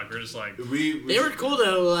just stuck. We were just like, We They were cool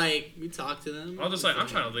though. Like we talked to them. I was just like, I'm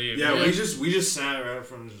trying to leave. Yeah, Like, we just sat right up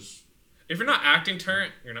front and just. if you're not acting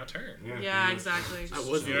turnt, you're not turnt. Yeah, exactly. I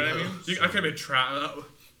was. You know what I mean? I could have been trapped.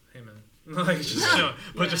 Hey man, like just you know,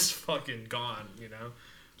 but Yeah. just fucking gone. You know.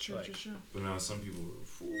 True, Like- true, true. But now some people were.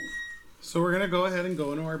 Phew. So we're gonna go ahead and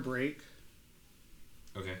go into our break.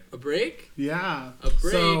 Okay. A break? Yeah. A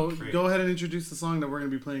break? So Break. go ahead and introduce the song that we're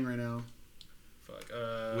gonna be playing right now. Fuck.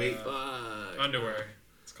 Wait. Fuck. Underwear.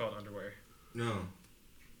 It's called Underwear. No.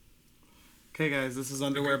 Okay, guys, this is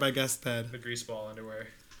Underwear by Guest Bed. The greaseball underwear.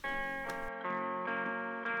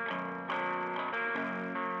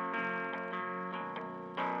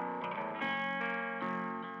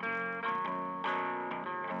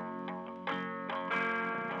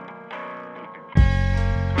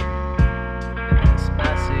 In this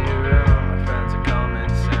messy room, my friends are coming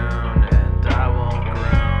soon, and I won't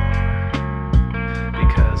groan,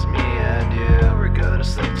 because me and you, we're gonna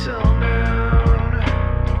sleep till noon,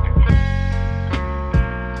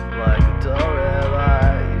 like a dull red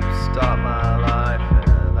light.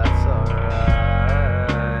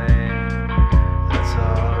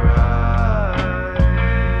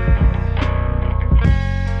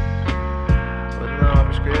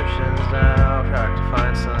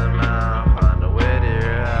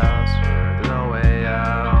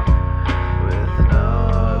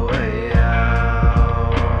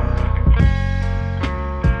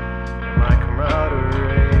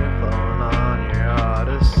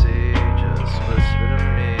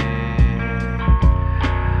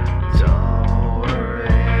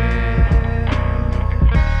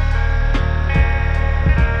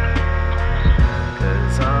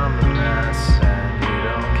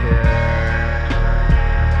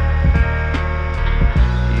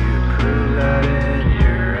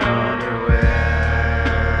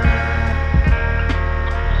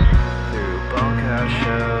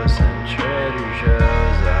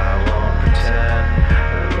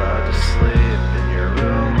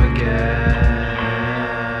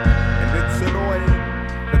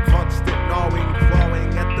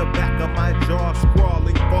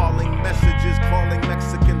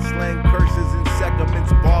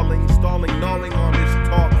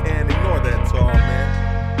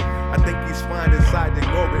 I'd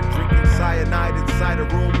ignore it. Drinking cyanide inside a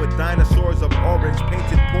room with dinosaurs of orange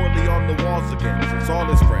painted poorly on the walls again. Since all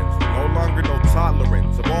his friends no longer know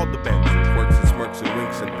tolerance of all the bends and quirks and smirks and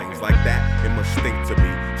winks and things like that. It must stink to be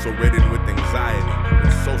so ridden with anxiety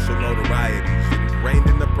and social notoriety, ingrained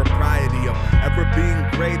in the propriety of ever being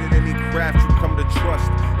great at any craft you come to trust.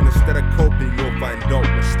 And instead of coping, you'll find dope,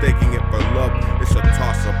 mistaking it for love. It's a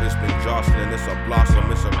toss-up, it's been jostling, it's a blossom,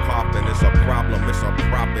 it's a coffin, it's a problem, it's a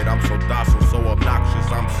profit. I'm so docile, so obnoxious,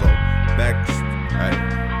 I'm so vexed. Hey,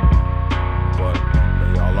 but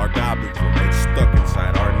may all our goblins remain stuck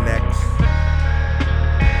inside our necks.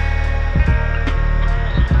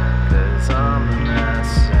 Cause I'm a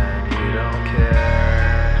mess and you don't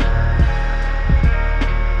care.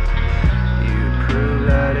 You prove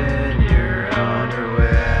that in your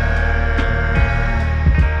underwear.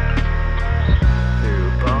 Through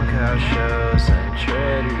bunkhouse shows and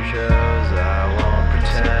trader shows, I won't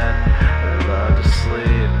pretend I love to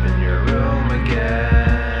sleep in your room again.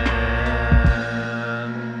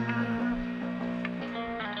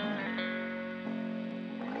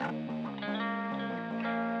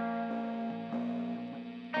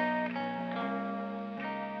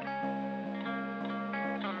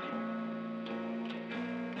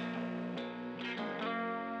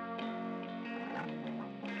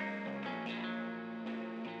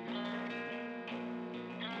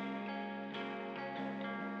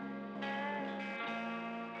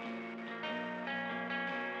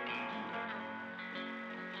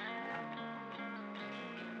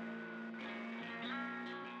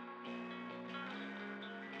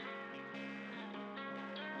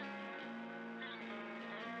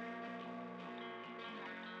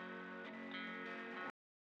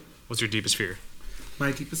 What's your deepest fear?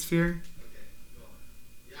 My deepest fear?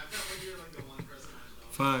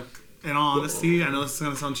 Fuck. In all honesty, I know this is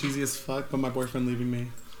gonna sound cheesy as fuck, but my boyfriend leaving me.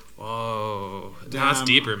 Whoa. That's Damn,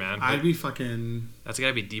 deeper, man. I'd be fucking. That's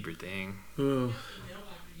gotta be a deeper thing. Ugh.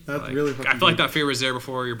 That's Like, really fucking. I feel like deep. that fear was there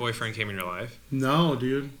before your boyfriend came in your life. No,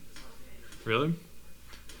 dude. Really?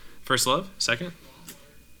 First love? Second?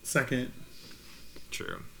 Second.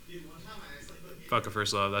 True. Fuck a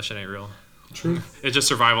first love. That shit ain't real. True. It's just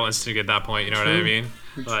survival instinct at that point. You know what I True. mean?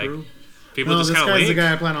 Like, True. people No, just this kind of guy's the link.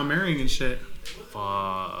 guy I plan on marrying and shit.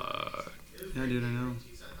 Fuck. Yeah, dude, I know.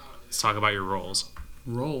 Let's talk about your roles.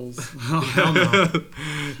 Rolls. Oh, hell no.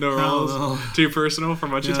 No Hell roles? no. Too personal for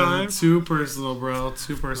much of Yeah, time? too personal, bro.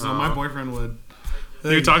 Too personal. Oh. My boyfriend would.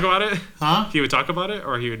 He would talk about it? Huh? He would talk about it,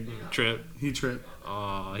 or he would trip? He tripped.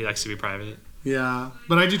 Oh, he likes to be private. Yeah,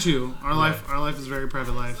 but I do too. Our life is very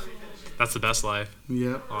private life. That's the best life,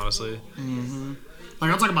 Yep. honestly. Mm-hmm.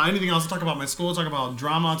 Like I'll talk about anything else. I'll talk about my school. I'll talk about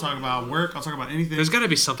drama. I'll talk about work. I'll talk about anything. There's gotta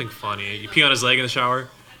be something funny. You pee on his leg in the shower?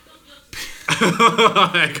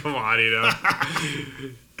 Come on, you know.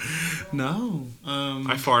 No.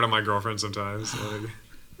 I fart on my girlfriend sometimes.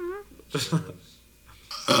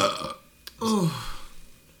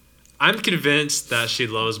 I'm convinced that she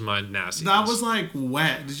loves my nasty. That was like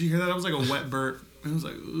wet. Did you hear that? That was like a wet burp. It was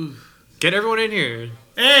like, ugh. Get everyone in here.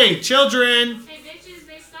 Hey, children! Hey, bitches,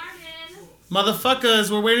 they started.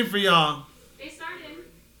 Motherfuckers, we're waiting for y'all. They started.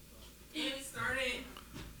 Hey, we started.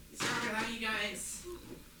 We started without you guys.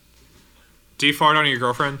 Do you fart on your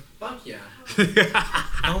girlfriend? Fuck yeah.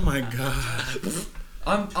 Oh my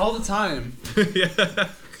god. All the time. Yeah.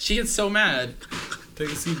 She gets so mad. Take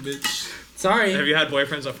a seat, bitch. Sorry. Have you had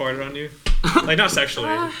boyfriends that farted on you? Like, not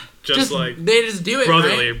sexually. Just like they just do it.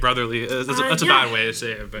 brotherly, right? brotherly. That's a Yeah. bad way to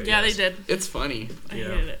say it, but Yeah, yes. they did. It's funny. I Yeah.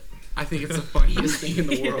 hated it. I think it's the funniest thing in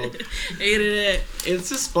the world. Hated it. It's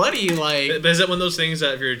just funny, like. But is it one of those things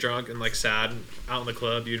that if you're drunk and like sad out in the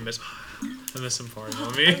club, you'd miss? I miss him farting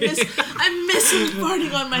on me. I miss him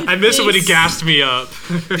farting on my I miss it when he face. gassed me up.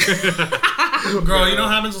 Girl, you know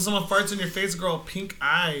what happens when someone farts in your face, girl? Pink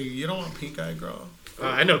eye. You don't want pink eye, girl.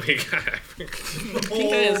 I know pink eye. Pink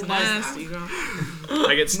eye is nasty, girl.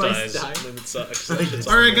 I get Nice stized. die. And it sucks. That shit's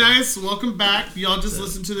All right, horrible. guys, welcome back. Y'all just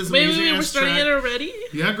listened to this Wait, amazing we're ass starting track. it already?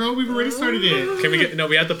 Yeah, girl, we've already started it. Can we get? No,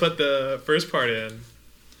 we have to put the first part in.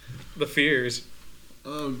 The fears,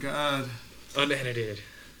 Oh god. unedited.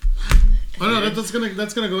 Oh no, that's gonna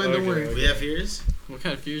go in. Don't Okay. worry. We have fears? What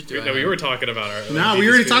kind of fears do I No, have? we were talking about our. Nah, we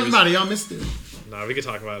already talked about it. Y'all missed it. No, we could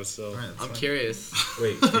talk about it still. Alright, I'm curious.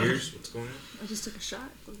 Wait, fears? What's going on? I just took a shot.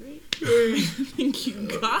 Feel great. I think you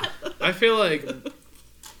got. I feel like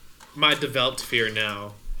my developed fear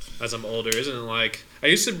now, as I'm older, isn't like I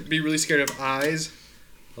used to be really scared of eyes.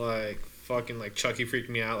 Like fucking like Chucky freaked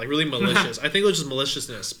me out, like really malicious. I think it was just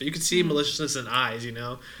maliciousness, but you could see maliciousness in eyes. You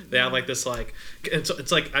know, they have like this like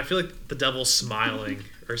it's like I feel like the devil's smiling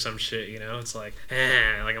or some shit. You know, it's like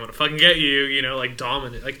like I'm gonna fucking get you. You know, like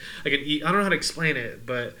dominant. Like I can eat. I don't know how to explain it,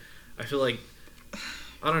 but I feel like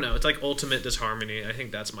I don't know. It's like ultimate disharmony. I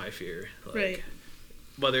think that's my fear. Like, Right.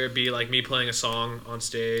 Whether it be like me playing a song on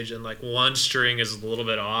stage and like one string is a little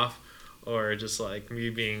bit off, or just like me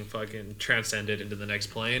being fucking transcended into the next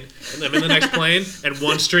plane, and I'm in the next plane and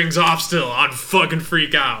one string's off still, I'd fucking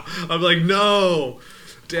freak out. I'm like, no,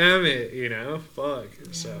 damn it, you know, fuck.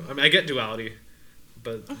 So I mean, I get duality,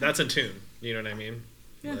 but that's in tune. You know what I mean?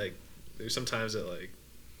 Yeah. Like there's sometimes that like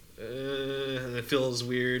and it feels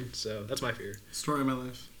weird. So that's my fear. Story of my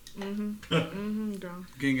life. Girl.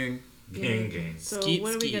 Gang gang. Gang. So Skeet,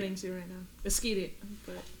 what are we skeet. getting to right now? It's skeet,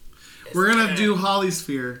 but We're gonna do Holly's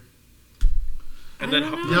fear. And then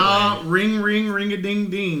Y'all, ring, ring, ring a ding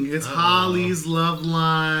ding. It's Holly's love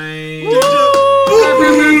line.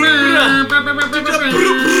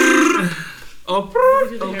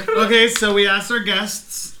 Okay, so we asked our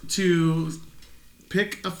guests to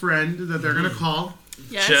pick a friend that they're gonna call,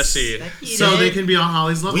 yes. Jesse. so they can be on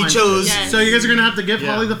Holly's love We line. chose. Yes. So you guys are gonna have to give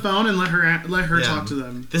Yeah. Holly the phone and let her Yeah. talk to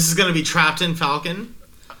them. This is gonna be Trapped in Falcon.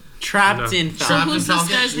 Trapped No. in So Falcon. who's this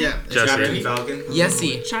guy's name? Yeah. Jesse. Captain Falcon.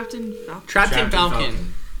 Yesy. Trapped in Falcon. Trapped in Captain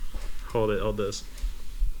Falcon. Hold it. Hold this.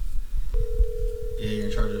 Yeah, you're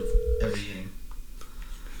in charge of everything.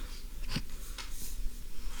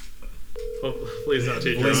 Oh, please not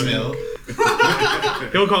teacher. Voicemail.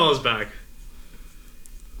 He'll call us back.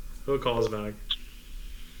 He'll call us back.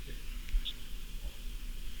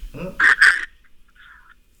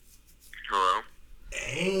 Hello?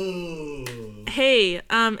 Hey,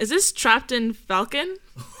 is this Trapped in Falcon?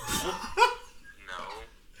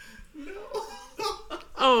 No.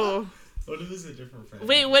 Oh, What if this is a different friend?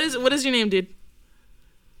 wait. What is your name, dude?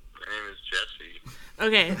 My name is Jesse.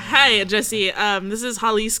 Okay. Hi, Jesse. This is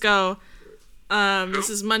Jalisco. This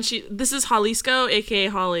is Munchie. This is Jalisco, aka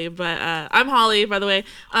Holly. But I'm Holly, by the way.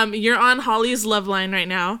 You're on Holly's Love Line right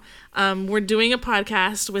now. We're doing a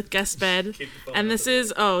podcast with Guest Bed, and this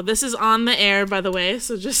is on the air, by the way.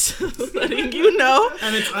 So just letting you know.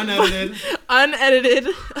 And it's unedited. Unedited.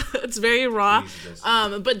 It's very raw.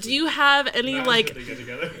 But do you have any like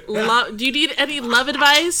do you need any love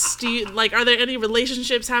advice? Do you like are there any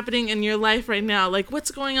relationships happening in your life right now? Like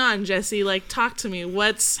what's going on, Jesse? Like talk to me.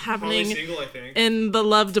 What's happening Single, I think. in the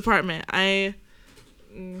love department? Wait,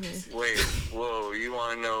 whoa, you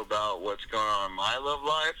want to know about what's going on in my love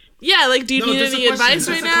life? Yeah, like do you No, need just a any question, advice just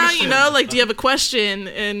right a now? question. You know, like do you have a question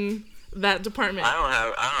in that department? I don't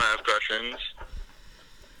have questions.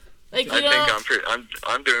 Like you I know, think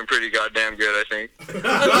I'm doing pretty goddamn good, I think.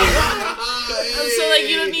 so like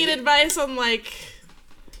you don't need advice on like,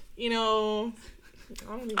 you know,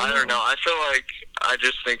 I don't even I don't know. I feel like I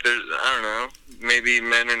just think there's I don't know. Maybe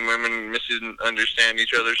men and women misunderstand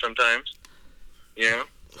each other sometimes. You know?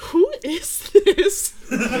 Who is this?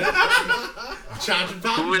 Trapped in Who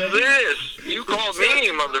Falcon. is this? You called me,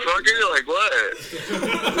 motherfucker. Like what?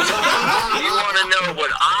 You want to know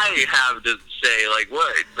what I have to say? Like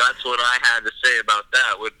what? That's what I had to say about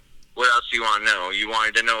that. What else do you want to know? You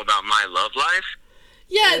wanted to know about my love life?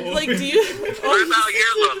 Yeah, like do you? What about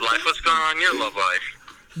your love life? What's going on in your love life?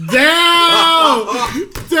 Damn!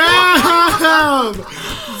 Damn!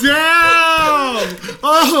 Damn!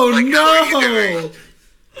 Oh Like, how are you no! doing?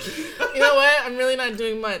 You know what? I'm really not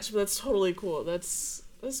doing much, but that's totally cool. That's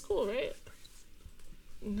cool, right?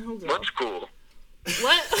 No, girl. What's cool?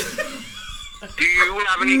 What? Do you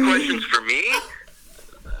have any questions for me?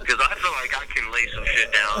 Because I feel like I can lay some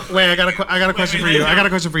shit down. Wait, I got a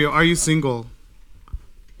question for you. Are you single?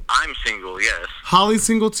 I'm single, yes. Holly's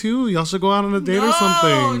single too. Y'all should go out on a date or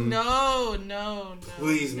something. No.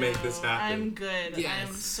 Please make this happen. I'm good. Yes.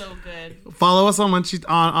 I'm so good. Follow us on Munchie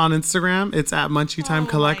on Instagram. It's at Munchie Time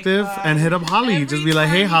Collective, and hit up Holly. Every Just be like,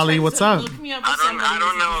 "Hey, time you Holly, try what's to up?" Look me up I with don't somebody,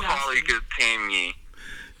 know if he's Holly asking. could tame me.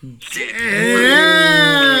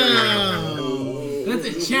 Damn. That's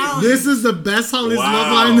a challenge. This is the best Holly's Wow.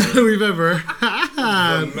 love line that we've ever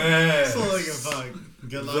had. The mess. Holy fuck.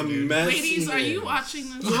 Good luck, The dude. mess. Ladies, are you watching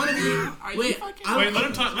this? You wanna be- Are you wait, fucking? I- Wait, let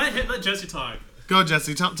him talk. Let Jesse talk. Go,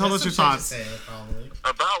 Jesse. Tell us your That's some thoughts. shit to say, probably.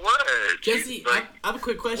 About what? Jesse, Like, I have a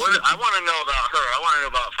quick question. what? I want to know about her. I want to know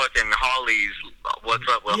about fucking Holly's. What's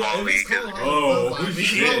up with Yeah, Holly? it's called 'cause Holly's Oh, Love Line. We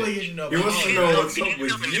should shit. probably get to know He about wants to Holly. know what's up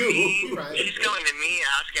with coming to you. me. Right. She's coming to me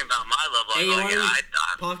asking about my love life. Hey, you Like, want yeah, to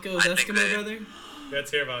I Paco's think Eskimo that- brother?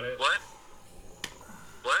 Let's hear about it. What?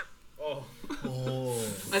 What? Oh. Oh.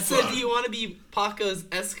 I said, do you want to be Paco's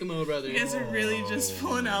Eskimo brother? You guys are really just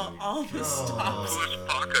pulling out all the stops. Who's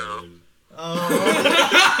Paco?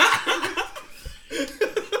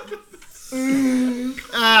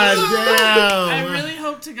 I really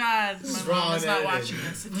hope to God my raw mom is and not edited. watching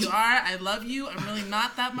this. If you are, I love you. I'm really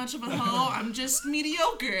not that much of a hoe. I'm just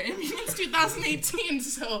mediocre. I mean, it's 2018,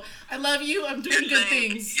 so I love you. I'm doing good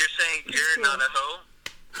things. You're saying you're not a hoe?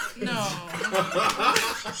 No.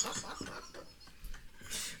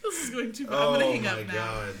 This is going too far. I'm gonna hang up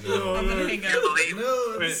now. I'm gonna hang up.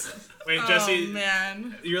 Wait, Oh, Jesse.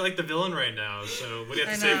 man. You're like the villain right now. So what do you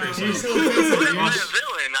have to I say know. for yourself? I'm not a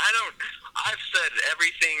villain. I've said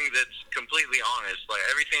everything that's completely honest. Like,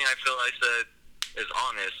 everything I feel I said is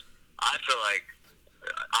honest. I feel like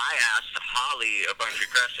I asked Holly a bunch of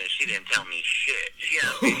questions. She didn't tell me shit. She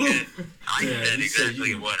asked me shit. I said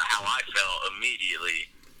exactly how I felt immediately.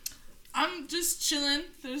 I'm just chilling.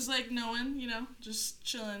 There's like no one, just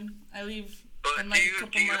chilling. I leave But in like a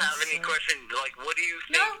couple do you months. have any question? Like, what do you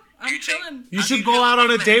think? No, I'm chilling. You should go out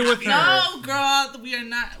on a date with her. No, girl, we are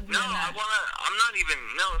not. I'm not even.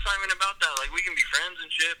 No, it's not even about that. Like, we can be friends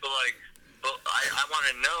and shit, but I want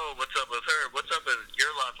to know what's up with her. What's up with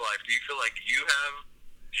your love life? Do you feel like you have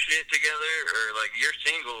shit together, or like you're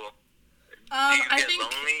single? Do you get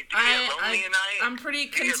lonely? Do you get lonely at night? I'm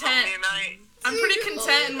pretty Do you get lonely content. at night? I'm pretty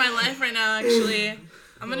content in my life right now, actually.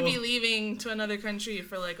 I'm gonna be leaving to another country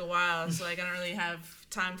for like a while, so like I don't really have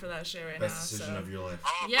time for that shit right now. Best decision of your life.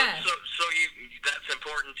 Oh, Yeah. So that's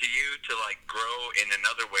important to you to like grow in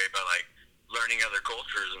another way by like learning other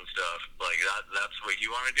cultures and stuff. Like that's what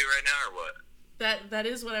you want to do right now, or what? That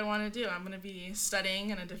is what I want to do. I'm gonna be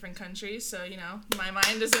studying in a different country, so my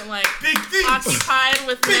mind isn't like occupied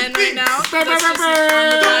with men right now. That's just on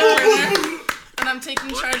the back burner, and I'm taking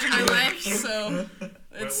charge of my life, so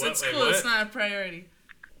it's cool. It's not a priority.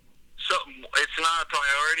 So it's not a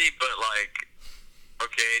priority, but like,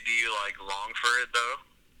 okay, do you like long for it though?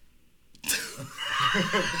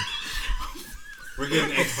 We're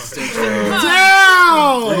getting existential.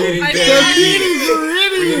 Down! We're getting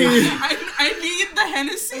I need the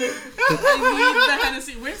Hennessy.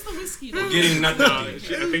 Where's the whiskey? We're getting knuckle deep.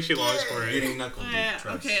 I think she longs for it. We're getting knuckle deep.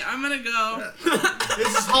 Okay, I'm gonna go. This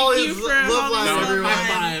is Holly's love line, everyone.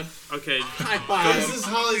 High five. Okay. High five. This is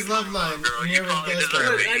Holly's love line. Girl, you probably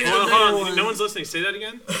deserve it. Hold on. No one's listening. Say that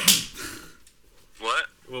again. What?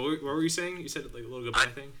 What were you saying? You said like a little goodbye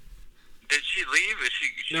thing. Did she leave? Is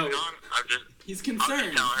she's No. gone? He's I'm concerned.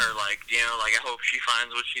 just telling her, like, I hope she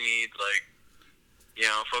finds what she needs. Like,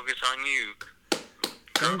 focus on you.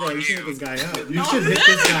 Dang, bro, you should hit this guy up. You should hit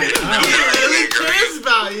this guy up. He really cares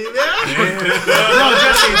about you, man. No,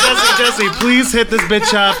 Jesse, please hit this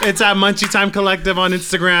bitch up. It's at Munchie Time Collective on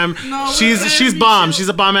Instagram. No, She's bomb. She's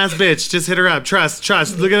a bomb ass bitch. Just hit her up. Trust.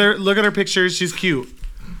 Look at her pictures. She's cute.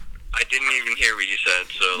 I didn't even hear what you said,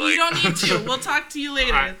 so You like. don't need to. We'll talk to you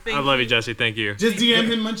later. I love you, Jesse. Thank you. Just DM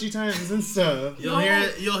him Munchie Times and stuff. You'll hear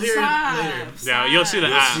it later. Yeah, you'll see the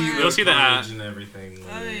ad. You'll see the ad, and everything.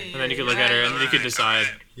 and then you can look at her, and then you can decide.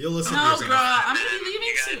 You'll listen to No, yourself. girl, I'm gonna be You leaving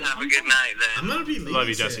guys soon. have a good night then. I'm gonna be leaving. Love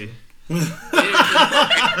you, soon. Jesse.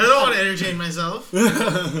 I don't want to entertain myself.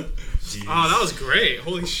 Oh, that was great.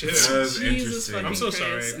 Holy shit. That was Jesus interesting. fucking I'm so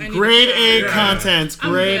Christ. sorry. I need Grade to- A content. I'm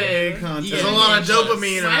Grade good. A content. There's a lot of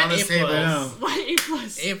dopamine around this A+. table. I know. Why A+?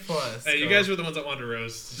 A plus. Hey, you guys were the ones that wanted to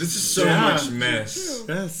roast. This is so Yeah. much mess. Yes.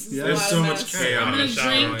 There's Yes. so lot of much mess. chaos I'm gonna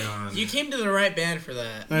drink. going on. You came to the right band for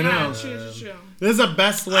that. I know. True. This is the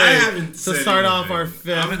best I way haven't to said start off anything. our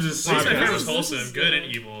fifth I'm just At least my saying. friend was wholesome, good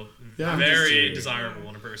and evil. Yeah. Very desirable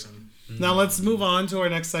in a person. Now let's move on to our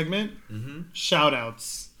next segment. Shout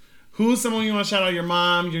outs. Who's someone you want to shout out? Your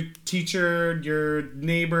mom, your teacher, your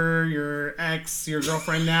neighbor, your ex, your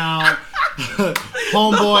girlfriend now,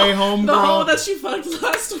 homeboy, homegirl. The hoe that she fucked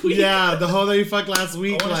last week. Yeah, the hoe that you fucked last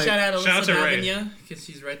week. I want to shout out shout out Alyssa to Ray. Navanya because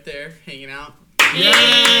she's right there hanging out.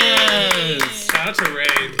 Yes. Shout out to Ray.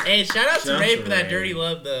 Hey, shout out to Shout out Ray to for that Ray. dirty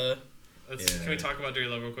love though. Can we talk about Dirty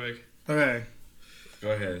Love real quick? Okay.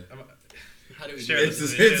 Go ahead. How do we Share do this.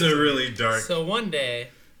 this? It's a really dark. So one day,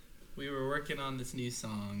 we were working on this new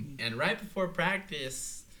song, and right before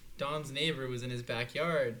practice, Don's neighbor was in his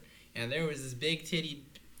backyard, and there was this big titty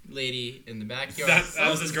lady in the backyard. That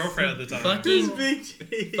was his girlfriend at the time.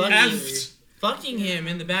 fucking him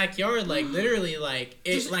in the backyard, like literally, like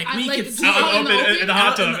it, Just, like I we like could to see do it Out in the open, in the hot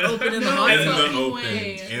out tub. in the open, in the No. hot In tub, the fucking open.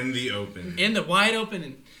 way. In the open. in the wide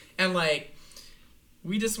open, and like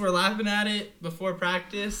we just were laughing at it before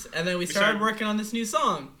practice, and then we started working on this new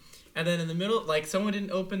song. And then in the middle, like someone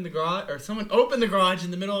didn't open the garage, or someone opened the garage in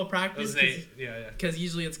the middle of That practice was Nate. Yeah. because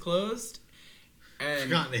usually it's closed. And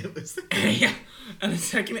Forgotten it was. yeah, and the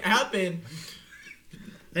second it happened,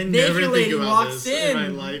 I never naked think lady about walks this in my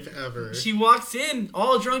in. life ever. She walks in,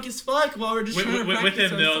 all drunk as fuck, while we're just trying to with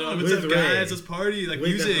practice him, our though. song. What's up, With guys? Ray. Let's party, like With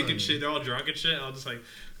music them. and shit. They're all drunk and shit. And I'm just like,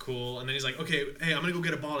 cool. And then he's like, okay, hey, I'm gonna go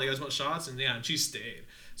get a bottle. You guys want shots? And yeah, and she stayed.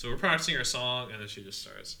 So we're practicing our song, and then she just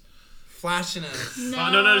starts. Flashing us.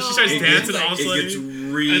 No. She starts It dancing gets- all of a it sudden. gets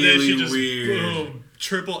and really then she just, weird. boom,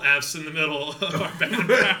 triple F's in the middle of our band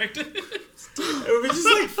practice. We're just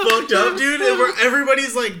like fucked up, dude. And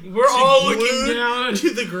everybody's like, We're all glued looking down.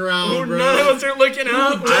 to the ground, Oh, bro. none of us are looking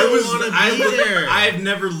up. I've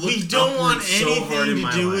never looked. We don't want upwards so hard anything in to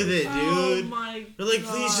my do life. with it, Oh dude. my We're like,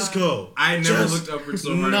 please just go. I never Just looked upwards so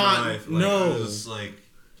hard in not- my life. no. I was just like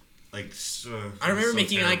I remember so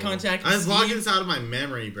making eye terrible. contact. I with blocked Steve, this out of my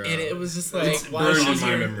memory, bro. and it was just like, It's why is burned she in my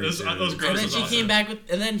here? memory. Those gross. And then was she awesome. came back with,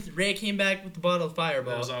 and then Ray came back with the bottle of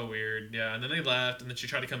Fireball. That was all weird, yeah. And then they left, and then she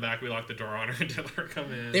tried to come back. We locked the door on her and didn't let her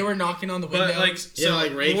come in. They were knocking on the window. But like, Yeah, so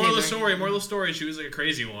like, Ray moral came of the back- story. She was like a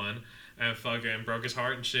crazy one, and fucking broke his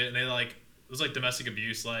heart and shit. And they like, it was like domestic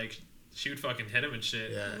abuse. Like, she would fucking hit him and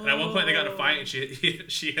shit. Yeah. And at one point they got in a fight, and she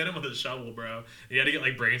hit him with a shovel, bro. He had to get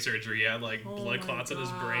like brain surgery. He had like Oh blood my cleats in his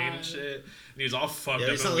brain and God. shit. And he was all fucked Yeah,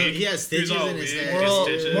 up. he saw- and weak. he had was stitches all in his weak. head. moral,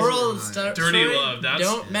 Stitches. moral Dirty stu- Dirty story, Love. That's,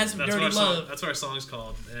 don't mess with that's dirty what our love. Song, that's what our song's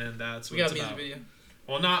called, and that's what We got a it's music about. video.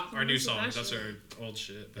 Well, not our What new is song. that That's shit? our old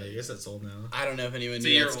shit. Yeah, I guess that's old now. I don't know if anyone It's a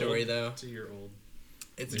knew year that story old. though. It's a year old.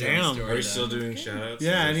 It's a Damn. damn story. Are we though. still doing shout outs?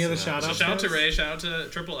 Yeah, any other shout So outs? shout out to Ray. Shout out to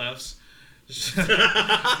Triple F's. Shout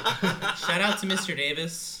out to Mr.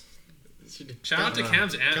 Davis. Shout out to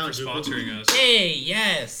Cam's aunt for Count sponsoring us. Hey,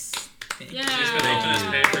 yes. Yeah. She's been helping us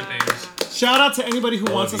pay for things. Shout out to anybody who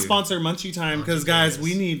All wants of to you. sponsor Munchie Time, because guys,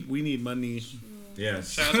 we need money.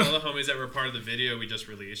 Yes. Shout out to all the homies that were part of the video we just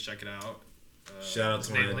released. Check it out. Shout out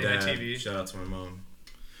to my Late Night dad. TV. Shout out to my mom.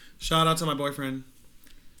 Shout out to my boyfriend.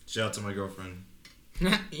 Shout out to my girlfriend.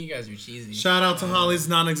 You guys are cheesy. Shout out to Holly's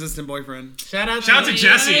non-existent boyfriend. Shout out Shout out to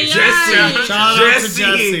Jesse. Yeah. Shout out to Jesse.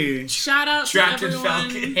 Jesse. Shout out to Trapped in everyone.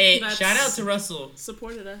 Falcon. Hey, that's shout out to Russell.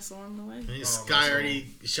 supported us along the way. I mean, Oh, Sky that's already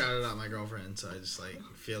shouted out my girlfriend, so I just like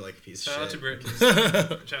feel like a piece of Shout out shit. to Brittany.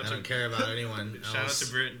 I Shout out don't to care about anyone else. Shout out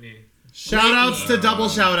to Brittany. Shout outs to double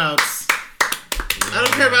shout outs. I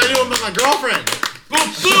don't care about anyone but my girlfriend. Boom,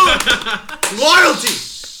 boom. Loyalty.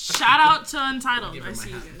 Shout out to Untitled. Give I her my see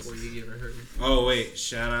you hat guys. before you give her hers. Oh wait,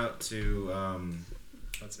 shout out to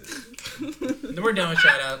That's it. We're done with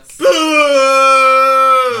shout outs.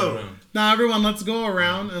 I don't know. Now, everyone, let's go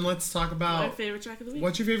around and let's talk My about favorite track of the week.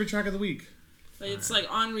 what's your favorite track of the week. Like, it's like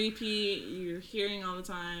on repeat. You're hearing all the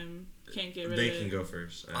time. Can't get rid They of it. can go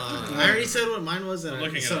first. I already said what mine was, and I'm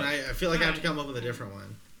looking so it up. I feel like I have to come up with a different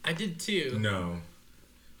one. I did too. No.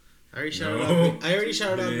 I already shouted No. out. I already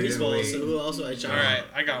shouted out Yeah, Greaseball. wait. So who else would I shout All out? right,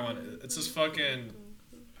 I got one. It's this fucking.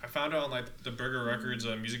 I found it on like the Burger Records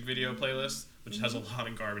music video playlist, which has a lot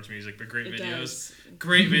of garbage music, but great It videos. does.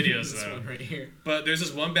 Great videos This though. one right here. But there's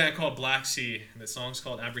this one band called Black Sea, and the song's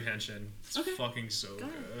called Apprehension. It's Okay. fucking so Go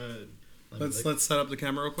ahead. good. Let's set up the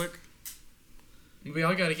camera real quick. We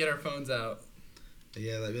all got to get our phones out.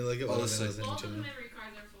 Yeah, let me look at Oh, what I've listen. been listening Both to. of them memory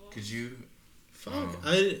cards are full. Could you? Fuck, Oh.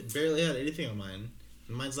 I barely had anything on mine.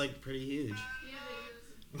 And mine's like pretty huge.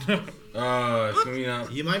 Can we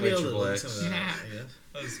not? You might be play able to Triple look X? some of that. I guess.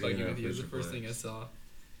 I was Yeah, fucking with you. It was the Triple first thing I X. saw.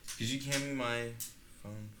 Could you hand me my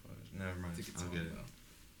phone? Never mind. I'll get it.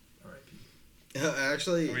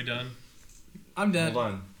 Actually, Are we done? I'm done. Hold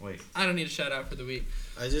on. Wait. I don't need a shout out for the week.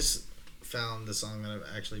 I just found the song that I've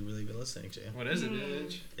actually really been listening to. What is it,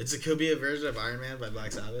 bitch? It could be a version of Iron Man by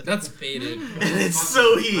Black Sabbath. That's faded. and it's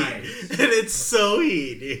so heat. And it's so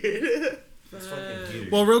heat, dude. That's fucking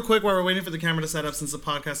huge. Well, real quick, while we're waiting for the camera to set up, since the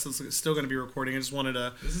podcast is still going to be recording, I just wanted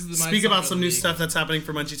to This is my speak song about of some the new week. stuff that's happening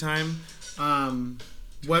for Munchie Time.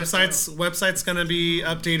 Website's going to be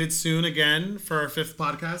updated soon again for our 5th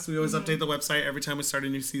podcast. We always update the website every time we start a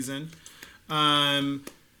new season.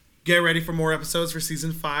 Get ready for more episodes for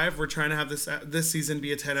season 5. We're trying to have this season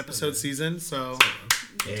be a 10 episode season, so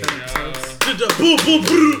 10 episodes.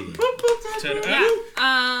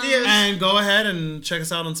 And go ahead and check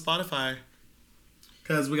us out on Spotify,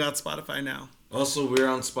 because we got Spotify now. Also, we're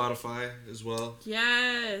on Spotify as well.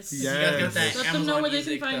 Yes. Yeah. You guys got that Let them know Amazon where they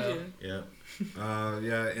Music, can find though. you. Yeah.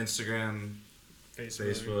 Yeah. Instagram,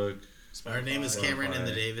 Facebook. Our name is Cameron and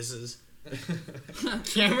the Davises.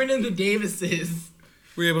 Cameron and the Davises.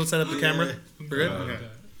 Were you able to set up the camera? We're good? Yeah. Okay.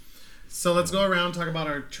 So let's go around and talk about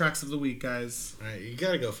our tracks of the week, guys. Alright, you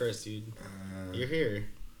gotta go first, dude. You're here.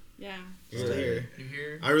 Yeah. You're here. You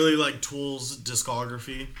hear? I really like Tool's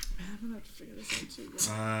discography. I'm gonna have to figure this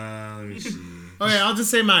out too. Let me see. Okay, I'll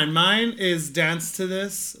just say mine. Mine is Dance to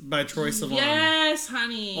This by Troye Sivan. Yes,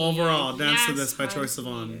 honey. Overall, Dance to Yes, This by Troye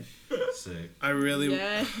honey. Sivan. sick. I really.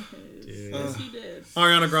 Yes. Yes, he did.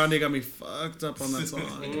 Ariana Grande got me fucked up on that song.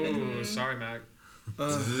 Ooh, sorry, Mac.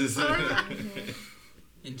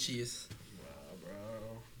 And cheese. Wow,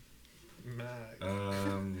 bro. Mac.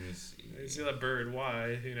 Let me see. You see that bird?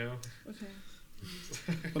 Why? You know. Okay.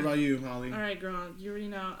 What about you, Holly? All right, girl. You already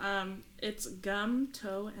know. It's Gum,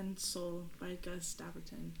 Toe, and Soul by Gus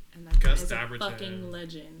Dapperton, and that guy is a fucking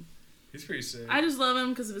legend. He's pretty sick. I just love him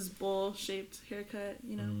because of his bowl-shaped haircut.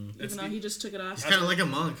 You know, even though he just took it off. He's kind of like a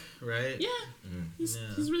monk, right? Yeah. He's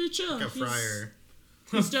really chill. Like a friar.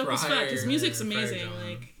 He's dope as fuck. His music's Friar amazing. John.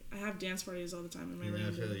 Like, I have dance parties all the time in my room.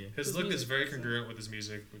 I feel you. His look is very congruent with his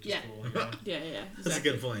music, which is cool. You know? Yeah. Exactly. That's a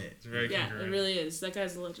good point. It's very congruent. It really is. That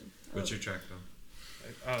guy's a legend. What's your track though?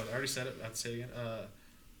 Oh, I already said it. I'd say it again.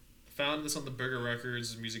 Found this on the Burger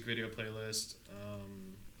Records music video playlist,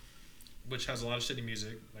 which has a lot of shitty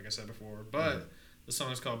music, like I said before. But the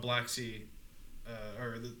song is called Black Sea,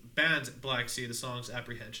 or the band's Black Sea. The song's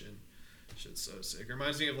Apprehension. Shit's so sick. It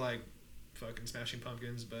reminds me of like fucking Smashing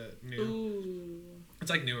Pumpkins, but new. Ooh. It's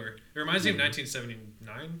like newer. It reminds me of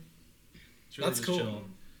 1979. It's really That's just cool. chill.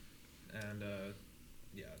 And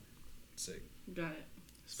yeah, sick. Got it.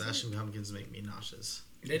 Smashing Pumpkins make me nauseous.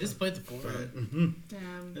 They just played the forum.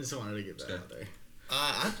 Damn. I just wanted to get that out there.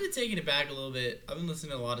 I've been taking it back a little bit. I've been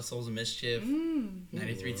listening to a lot of Souls of Mischief.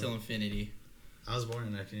 93 Till Infinity. I was born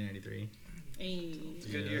in 1993. Hey. It's a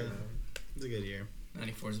good year, man. It's a good year.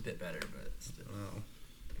 94 is a bit better, but still. Oh.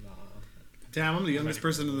 Damn, I'm the youngest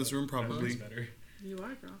person in this room, probably. Better. You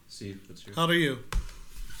are, girl. See, what's your? How old are you?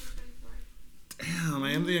 Damn,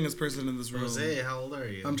 I am the youngest person in this room. Jose, how old are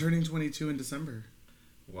you? I'm turning 22 in December.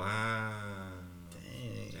 Wow.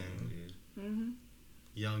 Dang. Dude. Mm-hmm.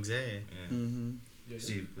 Young Zay. Yeah. Mm-hmm.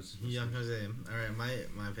 See, what's Young Jose. Alright,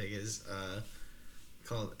 my pick is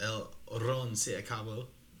called El Ron Se Acabó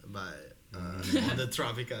by Onda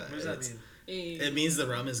Tropica. What does that mean? It means the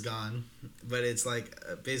rum is gone, but it's like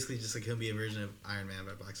basically just like Kumbia version of Iron Man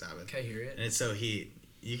by Black Sabbath. Can I hear it? And it's so heat.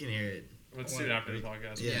 You can hear it. Let's do it after the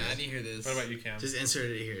podcast. Yeah, I need to hear this. What about you, Cam? Just insert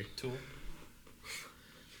it here. Tool?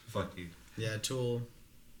 Fuck you. Yeah, Tool.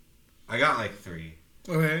 I got like 3.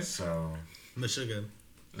 Okay. So. Meshuggah.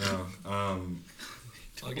 No.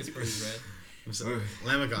 August Burns Red.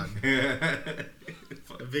 Lamacon.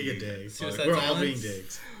 Big digs. Suicide We're all Silence? being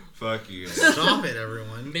digs. Fuck you. Stop it,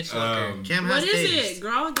 everyone. Mitch Lucker. Cam What has is taste. it,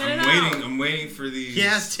 girl? Get it out. I'm waiting for these. He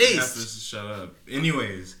has taste. Heifers to shut up.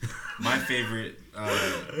 Anyways, my favorite,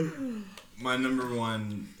 my number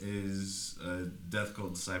 1 is Death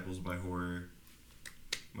Cult Disciples by Horror.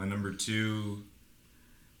 My number 2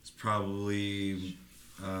 is probably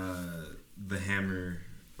The Hammer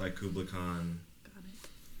by Kubla Khan.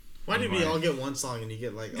 Why did we all get one song and you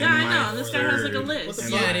get like? Yeah, I know. This guy has like a list. What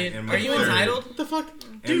the Yeah, fuck? dude. And Are my you third- entitled? What the fuck?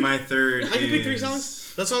 And Dude, my third I can pick 3 is-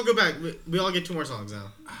 songs. Let's all go back. We all get 2 more songs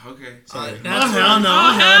now. Okay. Sorry. Oh, hell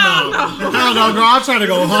no. Hell no, girl. I'm trying to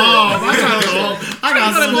go home. I'm trying to go home. I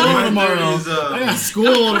got school tomorrow. I got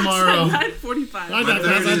school tomorrow. 9:45. I got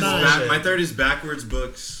class at 9. My third is Backwards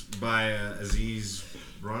Books by Aziz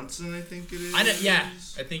Bronson, I think it is. I know, yeah,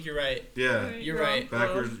 I think you're right. Yeah. You're right.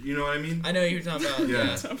 Backwards, you know what I mean? I know what you're talking about. Yeah.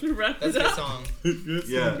 That's a good song.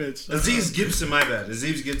 Yeah. Bitch. Aziz Gibson, my bad.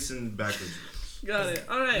 Aziz Gibson, Backwards. Got it.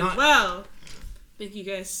 All right. Not- Well, thank you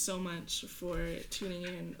guys so much for tuning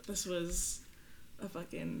in. This was a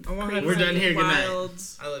fucking crazy, We're done here. Good night. wild,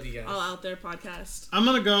 I love you guys. all out there podcast. I'm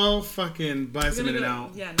gonna go fucking buy I'm some gonna In go. and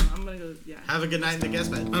Out. Yeah, no, I'm gonna go. Yeah. Have a good night in the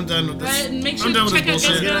guest bed. I'm done with this. But make sure I'm done to with check this out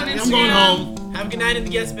bullshit. Guest Bed on I'm going Instagram. home. Have a good night in the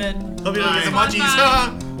guest bed. Hope you don't get some Bye.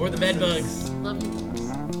 munchies. Or the bed bugs. Love you.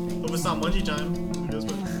 Hope it's not munchie time.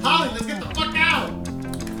 Holly, let's get the